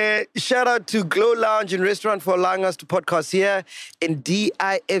 Shout out to Glow Lounge and Restaurant for allowing us to podcast here in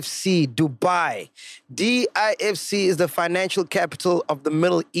DIFC, Dubai. DIFC is the financial capital of the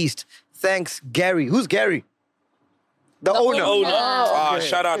Middle East. Thanks, Gary. Who's Gary? The owner. Okay.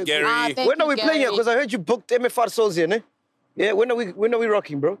 Shout out, Gary. When are we playing here? Because I heard you booked MFR Souls here, ne? Yeah, when are we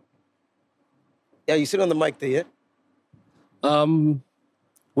rocking, bro? Yeah, you sit on the mic there, yeah? When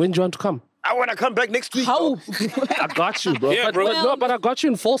do you want to come? I want to come back next week. How? I got you, bro. Yeah, but, bro. but I got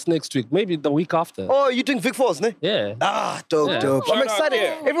you in Falls next week. Maybe the week after. Oh, you're doing Vic Falls, ne? Yeah. Dope. I'm Shout out, excited.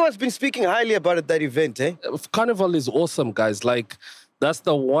 yeah. Everyone's been speaking highly about it, that event, eh? Carnival is awesome, guys. Like, that's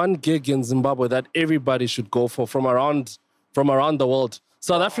the one gig in Zimbabwe that everybody should go for from around the world.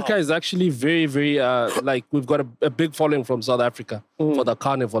 South Africa is actually very, very, like, we've got a big following from South Africa for the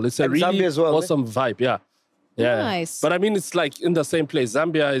carnival. It's a And really Zambia as well, awesome vibe, yeah. Nice. But I mean, it's like in the same place.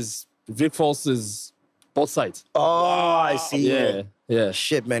 Zambia is, Vic Falls is both sides. Oh, I see. Yeah.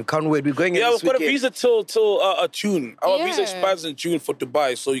 Shit, man. Can't wait. We're going in Yeah, this we've got a weekend. visa till June. Our Yeah. visa expires in June for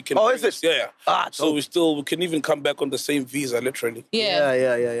Dubai, so you can. Oh, bring is it? us- Yeah. So dope. we can even come back on the same visa, literally. Yeah.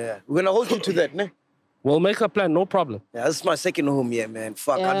 Yeah. We're going to hold you to that, ne? We'll make a plan, no problem. Yeah, this is my second home here, man.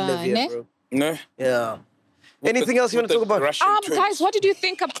 Fuck, I Yeah, live here, ne? bro. No? Yeah. Anything else you want to talk about? Guys, what did you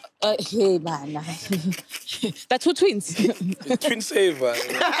think of... hey, man. The two twins. Twin saver.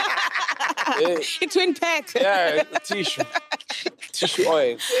 A twin pack. Yeah, tissue. Tissue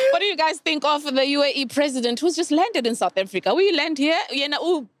oil. What do you guys think of the UAE president who's just landed in South Africa? Will you land here? You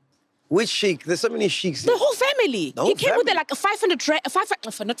know, Which sheik? There's so many sheiks the here. whole family. The whole He came with family? like 500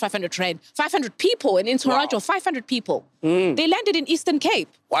 people in Toronto, 500 people. They landed in Eastern Cape.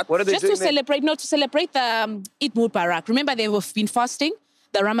 What are they Just doing to there? celebrate the Eid Mubarak. Remember, they have been fasting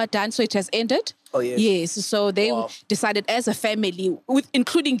the Ramadan, so it has ended. Oh, yes. Yes, so they decided as a family, with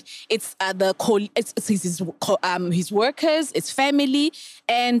including his workers, its family,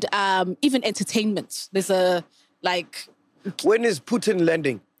 and even entertainment. There's a like When is Putin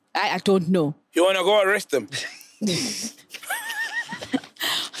landing? I don't know. You want to go arrest him?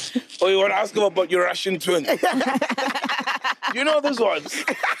 Or you want to ask him about your Russian twin? You know those ones.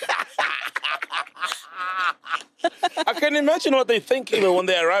 I can imagine what they think, when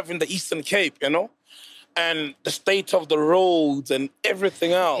they arrive in the Eastern Cape, and the state of the roads and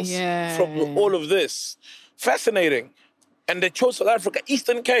everything else from all of this. Fascinating. And they chose South Africa,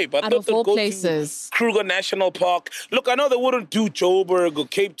 Eastern Cape. I Out thought of they'd all go places. to Kruger National Park. Look, I know they wouldn't do Joburg or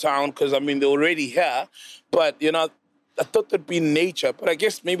Cape Town because, they're already here. But, I thought there'd be nature. But I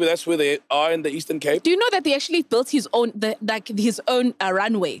guess maybe that's where they are in the Eastern Cape. Do you know that they actually built his own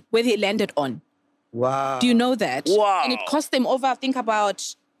runway where he landed on? Wow. Do you know that? Wow. And it cost them over, I think,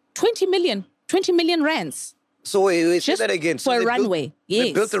 about 20 million rands. So wait, say Just that again. So for a they built- runway. They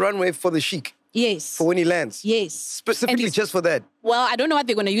Yes. built the runway for the sheik, Yes. for when he lands. Yes. Specifically And just for that. Well, I don't know what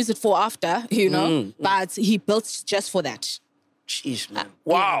they're going to use it for after, but he built just for that. Jeez, man.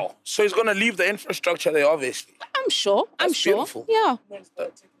 Wow. So he's going to leave the infrastructure there, obviously. I'm sure. That's beautiful. Yeah.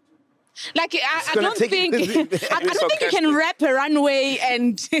 Like, I gonna don't take think it- I don't think you can wrap a runway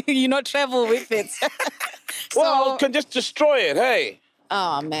and travel with it. Well, you can just destroy it, hey.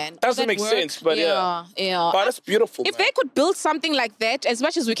 Oh man, Doesn't that make work? sense, but yeah. But that's beautiful, If man. they could build something like that, as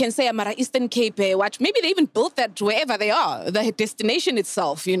much as we can say Amara Eastern Cape, watch, maybe they even built that wherever they are, the destination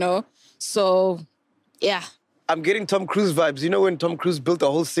itself, So, yeah. I'm getting Tom Cruise vibes. You know when Tom Cruise built a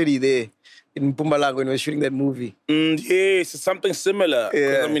whole city there in Mpumalanga when he was shooting that movie? Yes, it's something similar. 'Cause,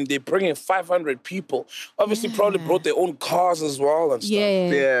 Yeah. they bring in 500 people. Obviously, probably brought their own cars as well and stuff.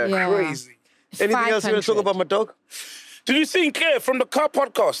 Yeah, Crazy. Anything else you want to talk 500. about, my dog? Did you see Nketsi from the Car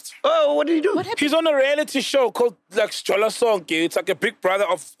Podcast? Oh, what did he do? What happened? He's on a reality show called like Stola Sonke. It's like a big brother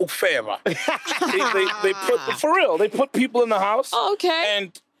of Ufeva. they put, for real, they put people in the house. Oh, okay.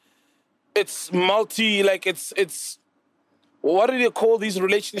 And it's it's what do they call these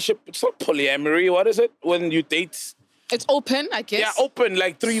relationships? It's not polyamory. What is it? When you date? It's open, I guess. Yeah, open,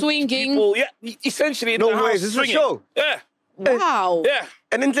 like three Swinging. people. Yeah, essentially in No the way, house, this is a swinging. show? Yeah, Wow. yeah.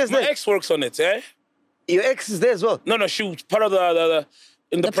 And then just My that, ex works on it, eh? your ex is there as well. No, she was part of the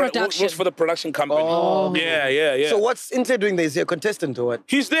production. works for the production company. Oh. Yeah. So what's Inte doing there? Is he a contestant or what?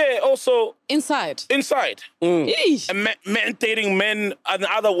 He's there also Inside. inside. Eesh. And men dating men and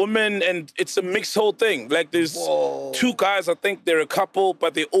other women, and it's a mixed whole thing. Like there's two guys, I think they're a couple,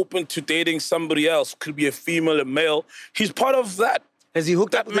 but they're open to dating somebody else. Could be a female, a male. He's part of that Has he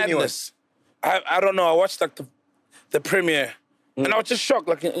hooked up with anyone? madness. I don't know. I watched like the premiere, and I was just shocked.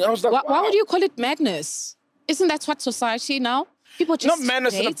 Like I was like, Why wow. would you call it madness? Isn't that what society now? People just not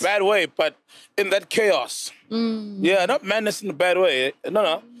madness in a bad way, but in that chaos. Yeah, not madness in a bad way.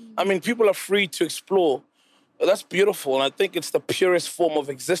 No. I mean, people are free to explore. That's beautiful, and I think it's the purest form of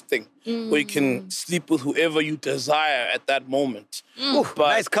existing, where you can sleep with whoever you desire at that moment. But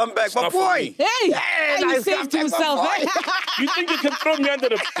nice comeback, my boy. Hey, nice saved comeback, himself. my boy. You think you can throw me under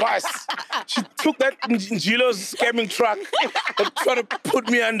the bus? She took that Njilo's scamming truck and tried to put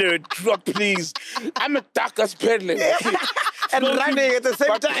me under it. Please. I'm a darkest peddling. And running at the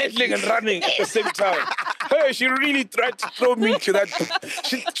same time. Peddling and running at the same time. Hey, she really tried to throw me to that.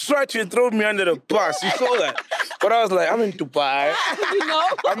 She tried to throw me under the bus. You saw that? But I was like, I'm in Dubai. You know?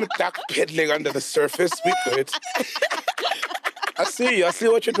 I'm a dark peddling under the surface. We good. I see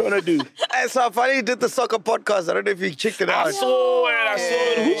what you're trying to do. And so I finally did the soccer podcast. I don't know if you checked it out. I saw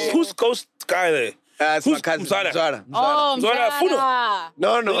it. Who's ghost guy there? It's my cousin, Mzara? Oh, Mzara.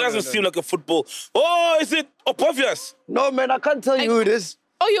 No. It doesn't seem like a football. Oh, is it Opovius? No, man, I can't tell you who it is.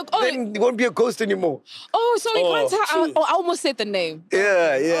 Then it won't be a ghost anymore. Oh, so we can't tell. I almost said the name.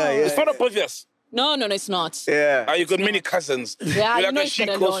 Yeah. It's not Opovius. No, it's not. Yeah. You got many cousins. Yeah, You're you know it's like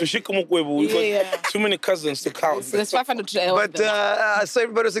a Shiko. We got too many cousins to count. So there's 500 But so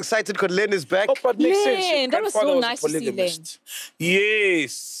everybody was excited because Len is back. Oh, but makes sense. Your That was so grandfather nice a to see Len. polygamist.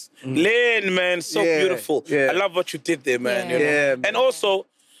 Yes. Len, man, so beautiful. Yeah. I love what you did there, man. Yeah. You know? Yeah, man. And also,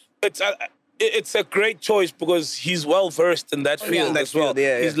 it's a great choice because he's well versed in that field as well.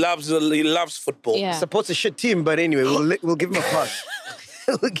 Yeah. He loves football. Yeah. Supports a shit team, but anyway, we'll give him a pass.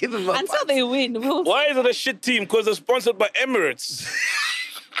 We'll give him a Until pass. they win. Why is it a shit team? Because they're sponsored by Emirates.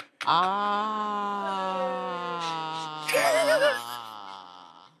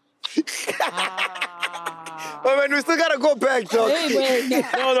 Oh, man, we still gotta go back, dog.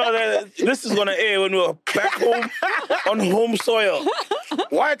 No, this is gonna air when we're back home on home soil.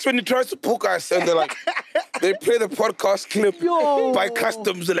 Watch when he tries to poke us and they play the podcast clip by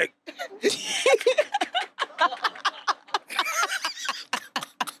customs. They're like,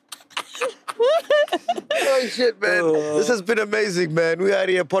 Oh, shit, man. This has been amazing, man. We are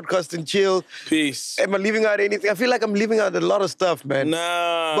here podcasting chill. peace. Am I leaving out anything? I feel like I'm leaving out a lot of stuff, man.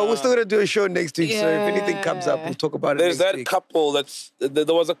 Nah. But we're still gonna do a show next week, so if anything comes up, we'll talk about it There's next that week. couple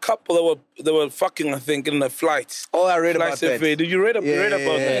there was a couple that were fucking, I think, in the flight. Oh, I read about Flight that. FA. Did you read about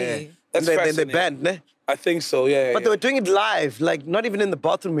that? That's Then they fascinating. banned, ne? I think so, yeah. But they were doing it live, like not even in the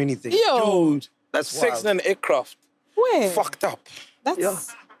bathroom or anything. Dude, That's sex wild. in an aircraft. Where? Fucked up.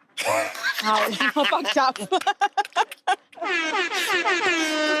 That's how fucked up. Hey,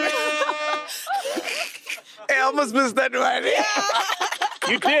 I almost missed that one.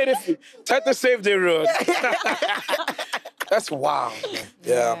 You did if you tried to save the road. That's wild. Man.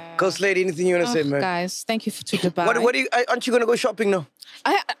 Yeah. Ghost Lady, anything you want to say, man? Guys, thank you to Dubai. What do you? Aren't you gonna go shopping now?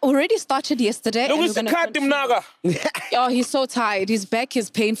 I already started yesterday. Look, and it's we're the gonna cat, Naga. Oh, he's so tired. His back is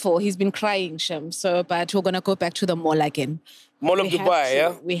painful. He's been crying, Shem. So, but we're gonna go back to the mall again. Mall of We have Dubai, to.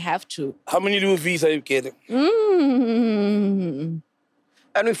 yeah? We have to. How many movies are you getting?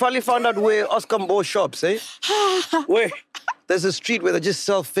 And we finally found out where Oscar Mbo shops, eh? Where? There's a street where they just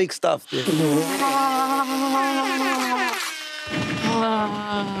sell fake stuff. Yeah.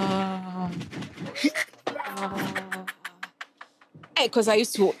 Hey, because I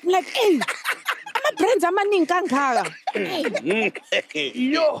used to like, hey, my friends are maning kankara.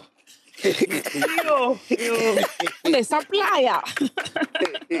 Yo. The supplier.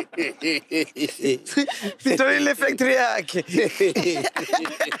 Sitorile factory yakhe.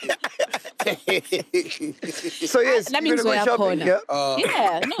 So yes, That you're means gonna we go are shopping. corner.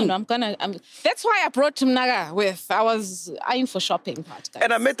 Yeah? No, I'm gonna. That's why I brought Mnaga with. I was eyeing for shopping part, guys.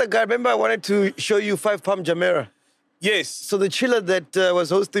 And I met a guy. Remember, I wanted to show you 5 Palm Jamera. Yes. So the chiller that was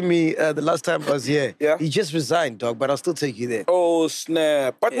hosting me the last time I was here, Yeah. he just resigned, dog. But I'll still take you there. Oh,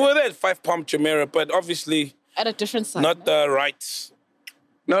 snap. But we're there at 5 Palm Jumeirah, but obviously At a different side. not the right.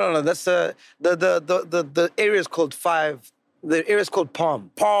 No. That's the area is called 5. The area is called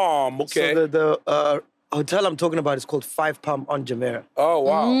Palm. Palm, okay. So the hotel I'm talking about is called 5 Palm on Jamera. Oh,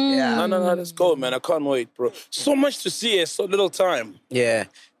 wow. Yeah. No, let's go, man. I can't wait, bro. So much to see in so little time. Yeah.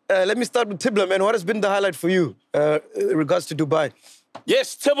 Let me start with Tibla, man. What has been the highlight for you in regards to Dubai?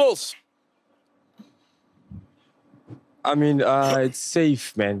 Yes, Tibbles. I mean, it's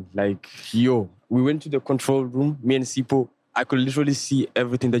safe, man. Like, we went to the control room, me and Sipo. I could literally see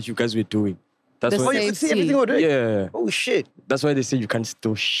everything that you guys were doing. That's The why. Oh, you could see Safety. everything we're doing? Yeah. Oh, shit. That's why they say you can't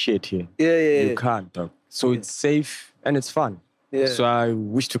steal shit here. Yeah. You can't, dog. So it's safe and it's fun. Yeah. So I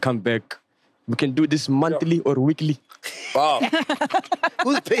wish to come back. We can do this monthly or weekly. Wow.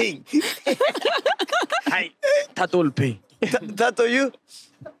 Who's paying? That will pay. Tato, you?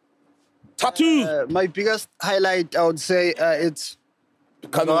 Tattoo. My biggest highlight, I would say, it's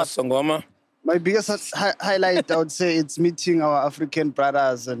Becoming a Sangoma. my biggest highlight. I would say it's meeting our African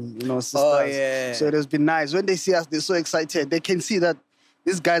brothers and sisters. Oh, yeah. So it has been nice when they see us. They're so excited. They can see that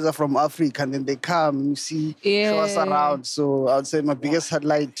these guys are from Africa, and then they come and show us around. So I would say my biggest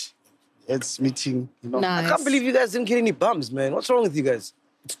highlight, it's meeting. Nice. I can't believe you guys didn't get any bums, man. What's wrong with you guys?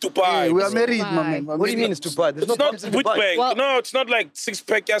 It's Dubai. Hey, we are married, my man. What do you mean it's Dubai? There's no It's not bums in boot Dubai. bang. Well- No, it's not like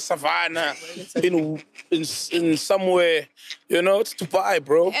six-pack savannah in somewhere. It's Dubai,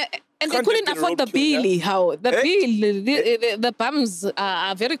 bro. And they Can't couldn't just get afford the roadkill, bill. How the bill, the bums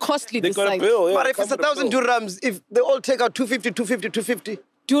are very costly. They this got a side. bill, yeah. But if it's 1,000 dirhams, if they all take out 250,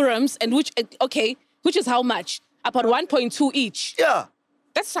 Dirhams, and which is how much? About 1.2 each. yeah,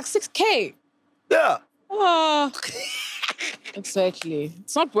 That's like 6K. yeah. Oh, exactly.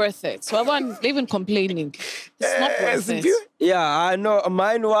 It's not worth it. So I won't even complaining. It's not worth it. Yeah, I know.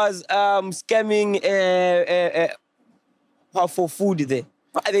 Mine was scamming for food there.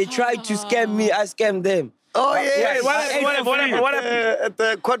 They tried to scam me. I scammed them. Oh, yeah. Wait, what happened? At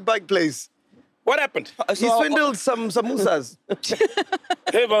the quad bike place. What happened? He swindled some samosas.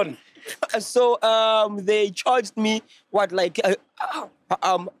 Hey, man. So they charged me about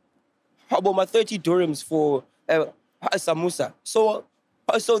my 30 dirhams for a samosa. So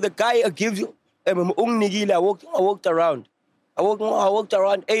the guy gives you I walked around. I walked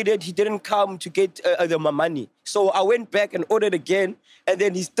around, ate it. He didn't come to get my money. So I went back and ordered again, and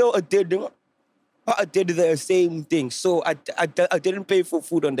then he still did the same thing. So I didn't pay for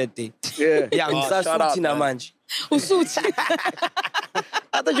food on that day. Yeah. Yeah, Shout out, man.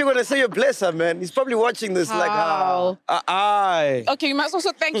 I thought you were going to say your blesser, man. He's probably watching this like, Wow. Aye. Okay, you must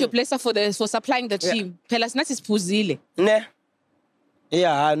also thank your blesser for supplying the team. Pelas Nat is Puzile. Nah.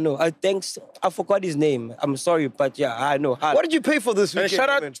 Yeah, I know. Thanks. I forgot his name. I'm sorry, but yeah, I know. What did you pay for this And weekend? shout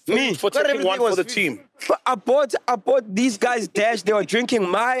out man? me for Not taking everything one for was the free. team. But I bought these guys dash. They were drinking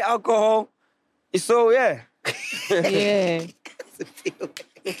my alcohol. So yeah. Yeah.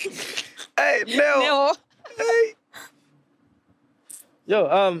 Hey, Mel. No. Hey. Yo,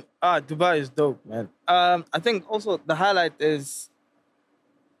 Dubai is dope, man. I think also the highlight is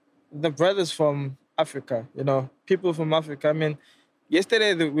the brothers from Africa, people from Africa. I mean,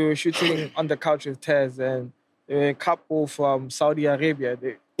 yesterday we were shooting on the couch with Tez, and there were a couple from Saudi Arabia.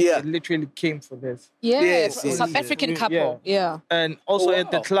 They literally came for this. Yeah. Yes, yes, South yes. African couple. Yeah. And also at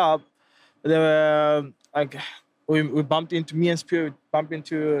the club, there were we bumped into me and Spirit bumped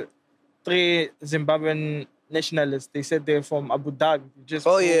into 3 Zimbabwean nationalists. They said they're from Abu Dhabi.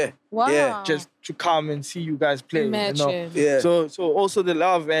 Oh, yeah. Wow. Yeah. Just to come and see you guys play. Imagine. Yeah. So also the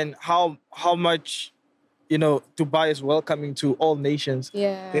love and how much Dubai is welcoming to all nations.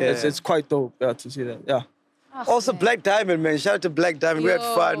 Yeah. It's quite dope to see that. Yeah. Also, Black Diamond, man. Shout out to Black Diamond. We had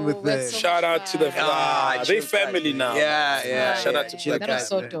fun with them. Shout out to the they family now. Yeah. Shout out to Black That was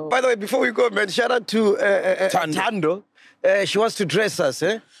so Diamond. dope. By the way, before we go, man, shout out to Tando. She wants to dress us,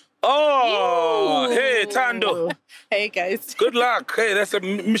 eh? Oh, hey, Tando. Hey, guys. Good luck. Hey, that's a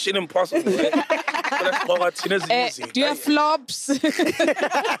mission impossible. Do you have flops?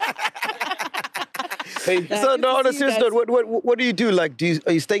 So, no, on a serious note, what do you do? Like,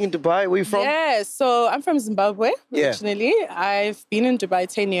 are you staying in Dubai? Where are you from? Yeah, so I'm from Zimbabwe originally. I've been in Dubai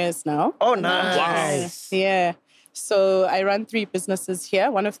 10 years now. Oh, nice. Yeah. So I run 3 businesses here.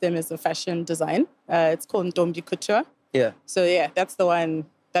 One of them is a fashion design. It's called Ntombi Couture. Yeah. So yeah, that's the one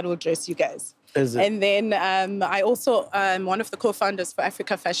that will dress you guys. Is it? And then I also am one of the co-founders for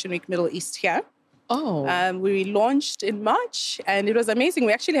Africa Fashion Week Middle East here. Oh. We launched in March and it was amazing.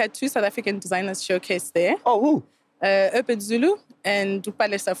 We actually had 2 South African designers showcased there. Oh, who? Urban Zulu and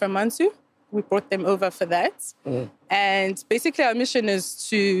Dupalesa from Mansu. We brought them over for that. And basically our mission is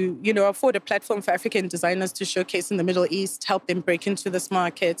to, afford a platform for African designers to showcase in the Middle East, help them break into this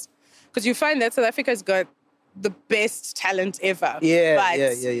market. Because you find that South Africa's got the best talent ever.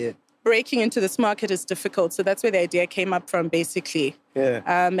 Yeah. Breaking into this market is difficult. So that's where the idea came up from, basically. Yeah.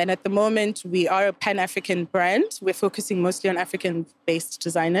 And at the moment, we are a Pan-African brand. We're focusing mostly on African-based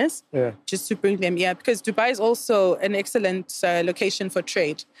designers. Yeah. Just to bring them, because Dubai is also an excellent location for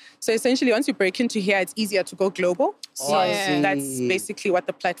trade. So essentially, once you break into here, it's easier to go global. So that's basically what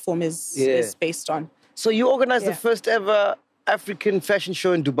the platform is based on. So you organized the first ever African fashion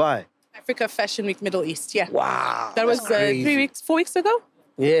show in Dubai? Africa Fashion Week Middle East, yeah. Wow. That was 4 weeks ago.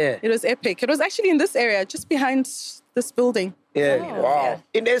 Yeah. It was epic. It was actually in this area, just behind this building. Yeah. Oh. Wow.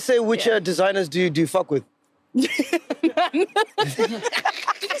 In SA, which designers do you fuck with? Did you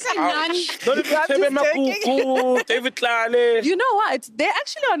say none? David Tlale. You know what? They're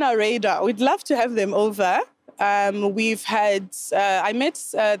actually on our radar. We'd love to have them over. We've had, I met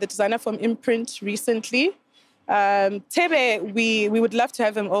the designer from Imprint recently. Tebe, we would love to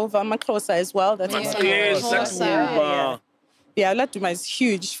have him over. Makhosa as well. That's Yeah, Laduma is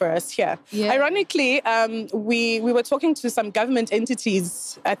huge for us here. Yeah. Ironically, we were talking to some government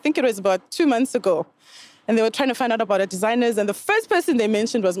entities, I think it was about 2 months ago, and they were trying to find out about our designers, and the first person they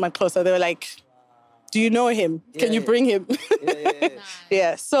mentioned was Makhosa. They were like, do you know him? Can you bring him?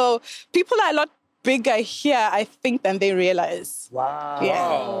 Yeah, so people are a lot bigger here, I think, than they realize.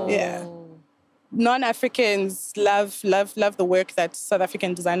 Wow. Yeah. Non-Africans love the work that South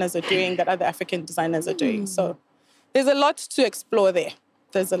African designers are doing, that other African designers are doing. So there's a lot to explore there.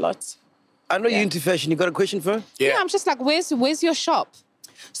 There's a lot. I know you're into fashion. You got a question for her? Yeah, I'm just like, where's your shop?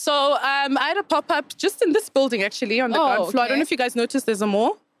 So I had a pop-up just in this building, actually, on the ground floor. I don't know if you guys noticed there's a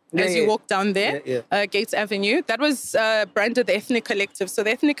mall. As you walk down there, Gates Avenue. That was branded the Ethnic Collective. So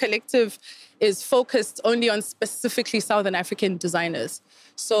the Ethnic Collective is focused only on specifically Southern African designers.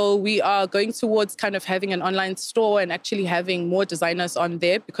 So we are going towards kind of having an online store and actually having more designers on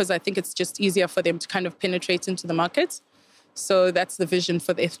there because I think it's just easier for them to kind of penetrate into the market. So that's the vision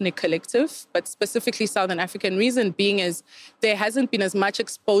for the Ethnic Collective, but specifically Southern African. Reason being is there hasn't been as much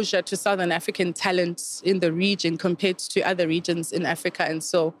exposure to Southern African talent in the region compared to other regions in Africa. And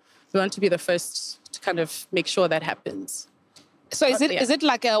so we want to be the first to kind of make sure that happens. So is it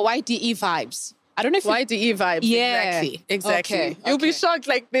like a YDE vibes? I don't know if YDE vibes, exactly. Okay. You'll be shocked.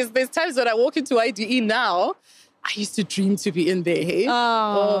 Like there's times when I walk into YDE now, I used to dream to be in there, hey?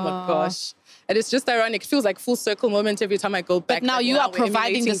 Oh my gosh. And it's just ironic. It feels like full circle moment every time I go back. But now you are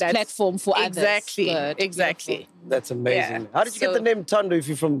providing this platform for others. Exactly. That's amazing. How did you get the name Thando if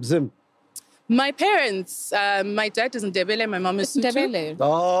you're from Zim? My parents, my dad is Ndebele, my mom is Ndebele.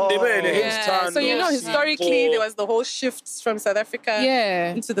 Oh. Ndebele. Yeah. So, you know, historically, there was the whole shifts from South Africa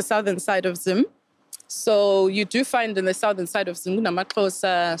into the southern side of Zim. So you do find in the southern side of Zim,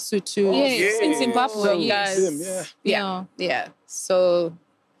 Makhosa, Sutu. In Zimbabwe. So guys, yeah. So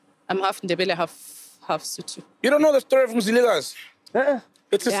I'm half Ndebele, half Sutu. You don't know the story from Ziligas?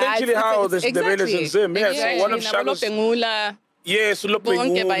 It's essentially how the Ndebeles in Zim. Yeah, so one of Shalo's... Yes,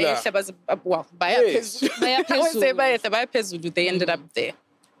 they ended up there.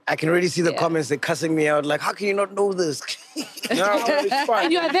 I can already see the comments. They're cussing me out. Like, how can you not know this? No, it's fine.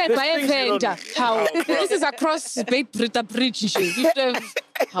 And you are there by a vendor. How? This is across Brita Bridge.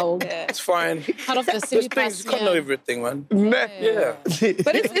 How? It's fine. Part of the city. You can't know everything, man. Yeah.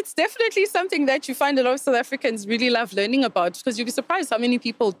 But it's definitely something that you find a lot of South Africans really love learning about because you'd be surprised how many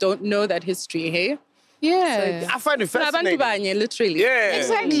people don't know that history, hey? Yeah. So I find it fascinating. Literally. Yeah.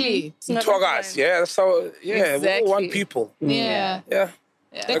 Exactly. Togas, that's how, we're all one people. Yeah.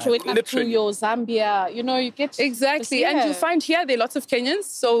 That's literally. Zambia, you know, you get... Exactly. And you find here there are lots of Kenyans.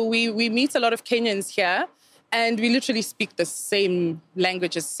 So we meet a lot of Kenyans here. And we literally speak the same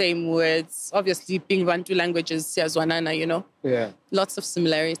languages, same words. Obviously, being Bantu languages, Siazwanana, you know. Yeah. Lots of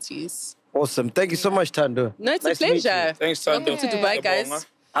similarities. Awesome. Thank you so much, Thando. No, it's a pleasure. Thanks, Thando. Welcome to Dubai, guys.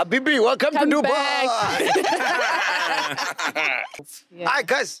 Habibi, welcome to Dubai. Yeah. Hi,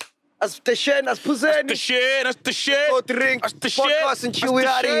 guys. As the share, as Puzeni. That's the share. Go drink. That's the share. Podcast and chill. We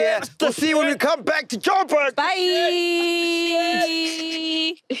out of here. We'll see you when we come back to Joburg. Bye.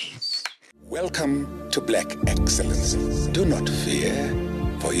 Welcome to Black Excellence. Do not fear,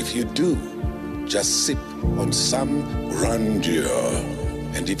 for if you do, just sip on some grandeur.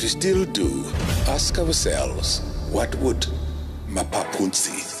 And if you still do, ask ourselves, what would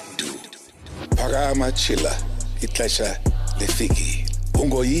Mapapunzi do? Parama chila, itlesha lefiki.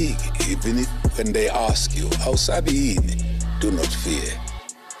 Ungoyigi, even when they ask you, how sabiini, do not fear.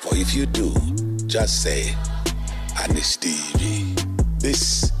 For if you do, just say, Anistivi.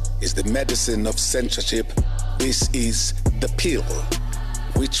 This is the medicine of censorship. This is the pill.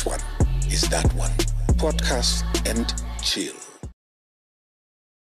 Which one is that one? Podcast and chill.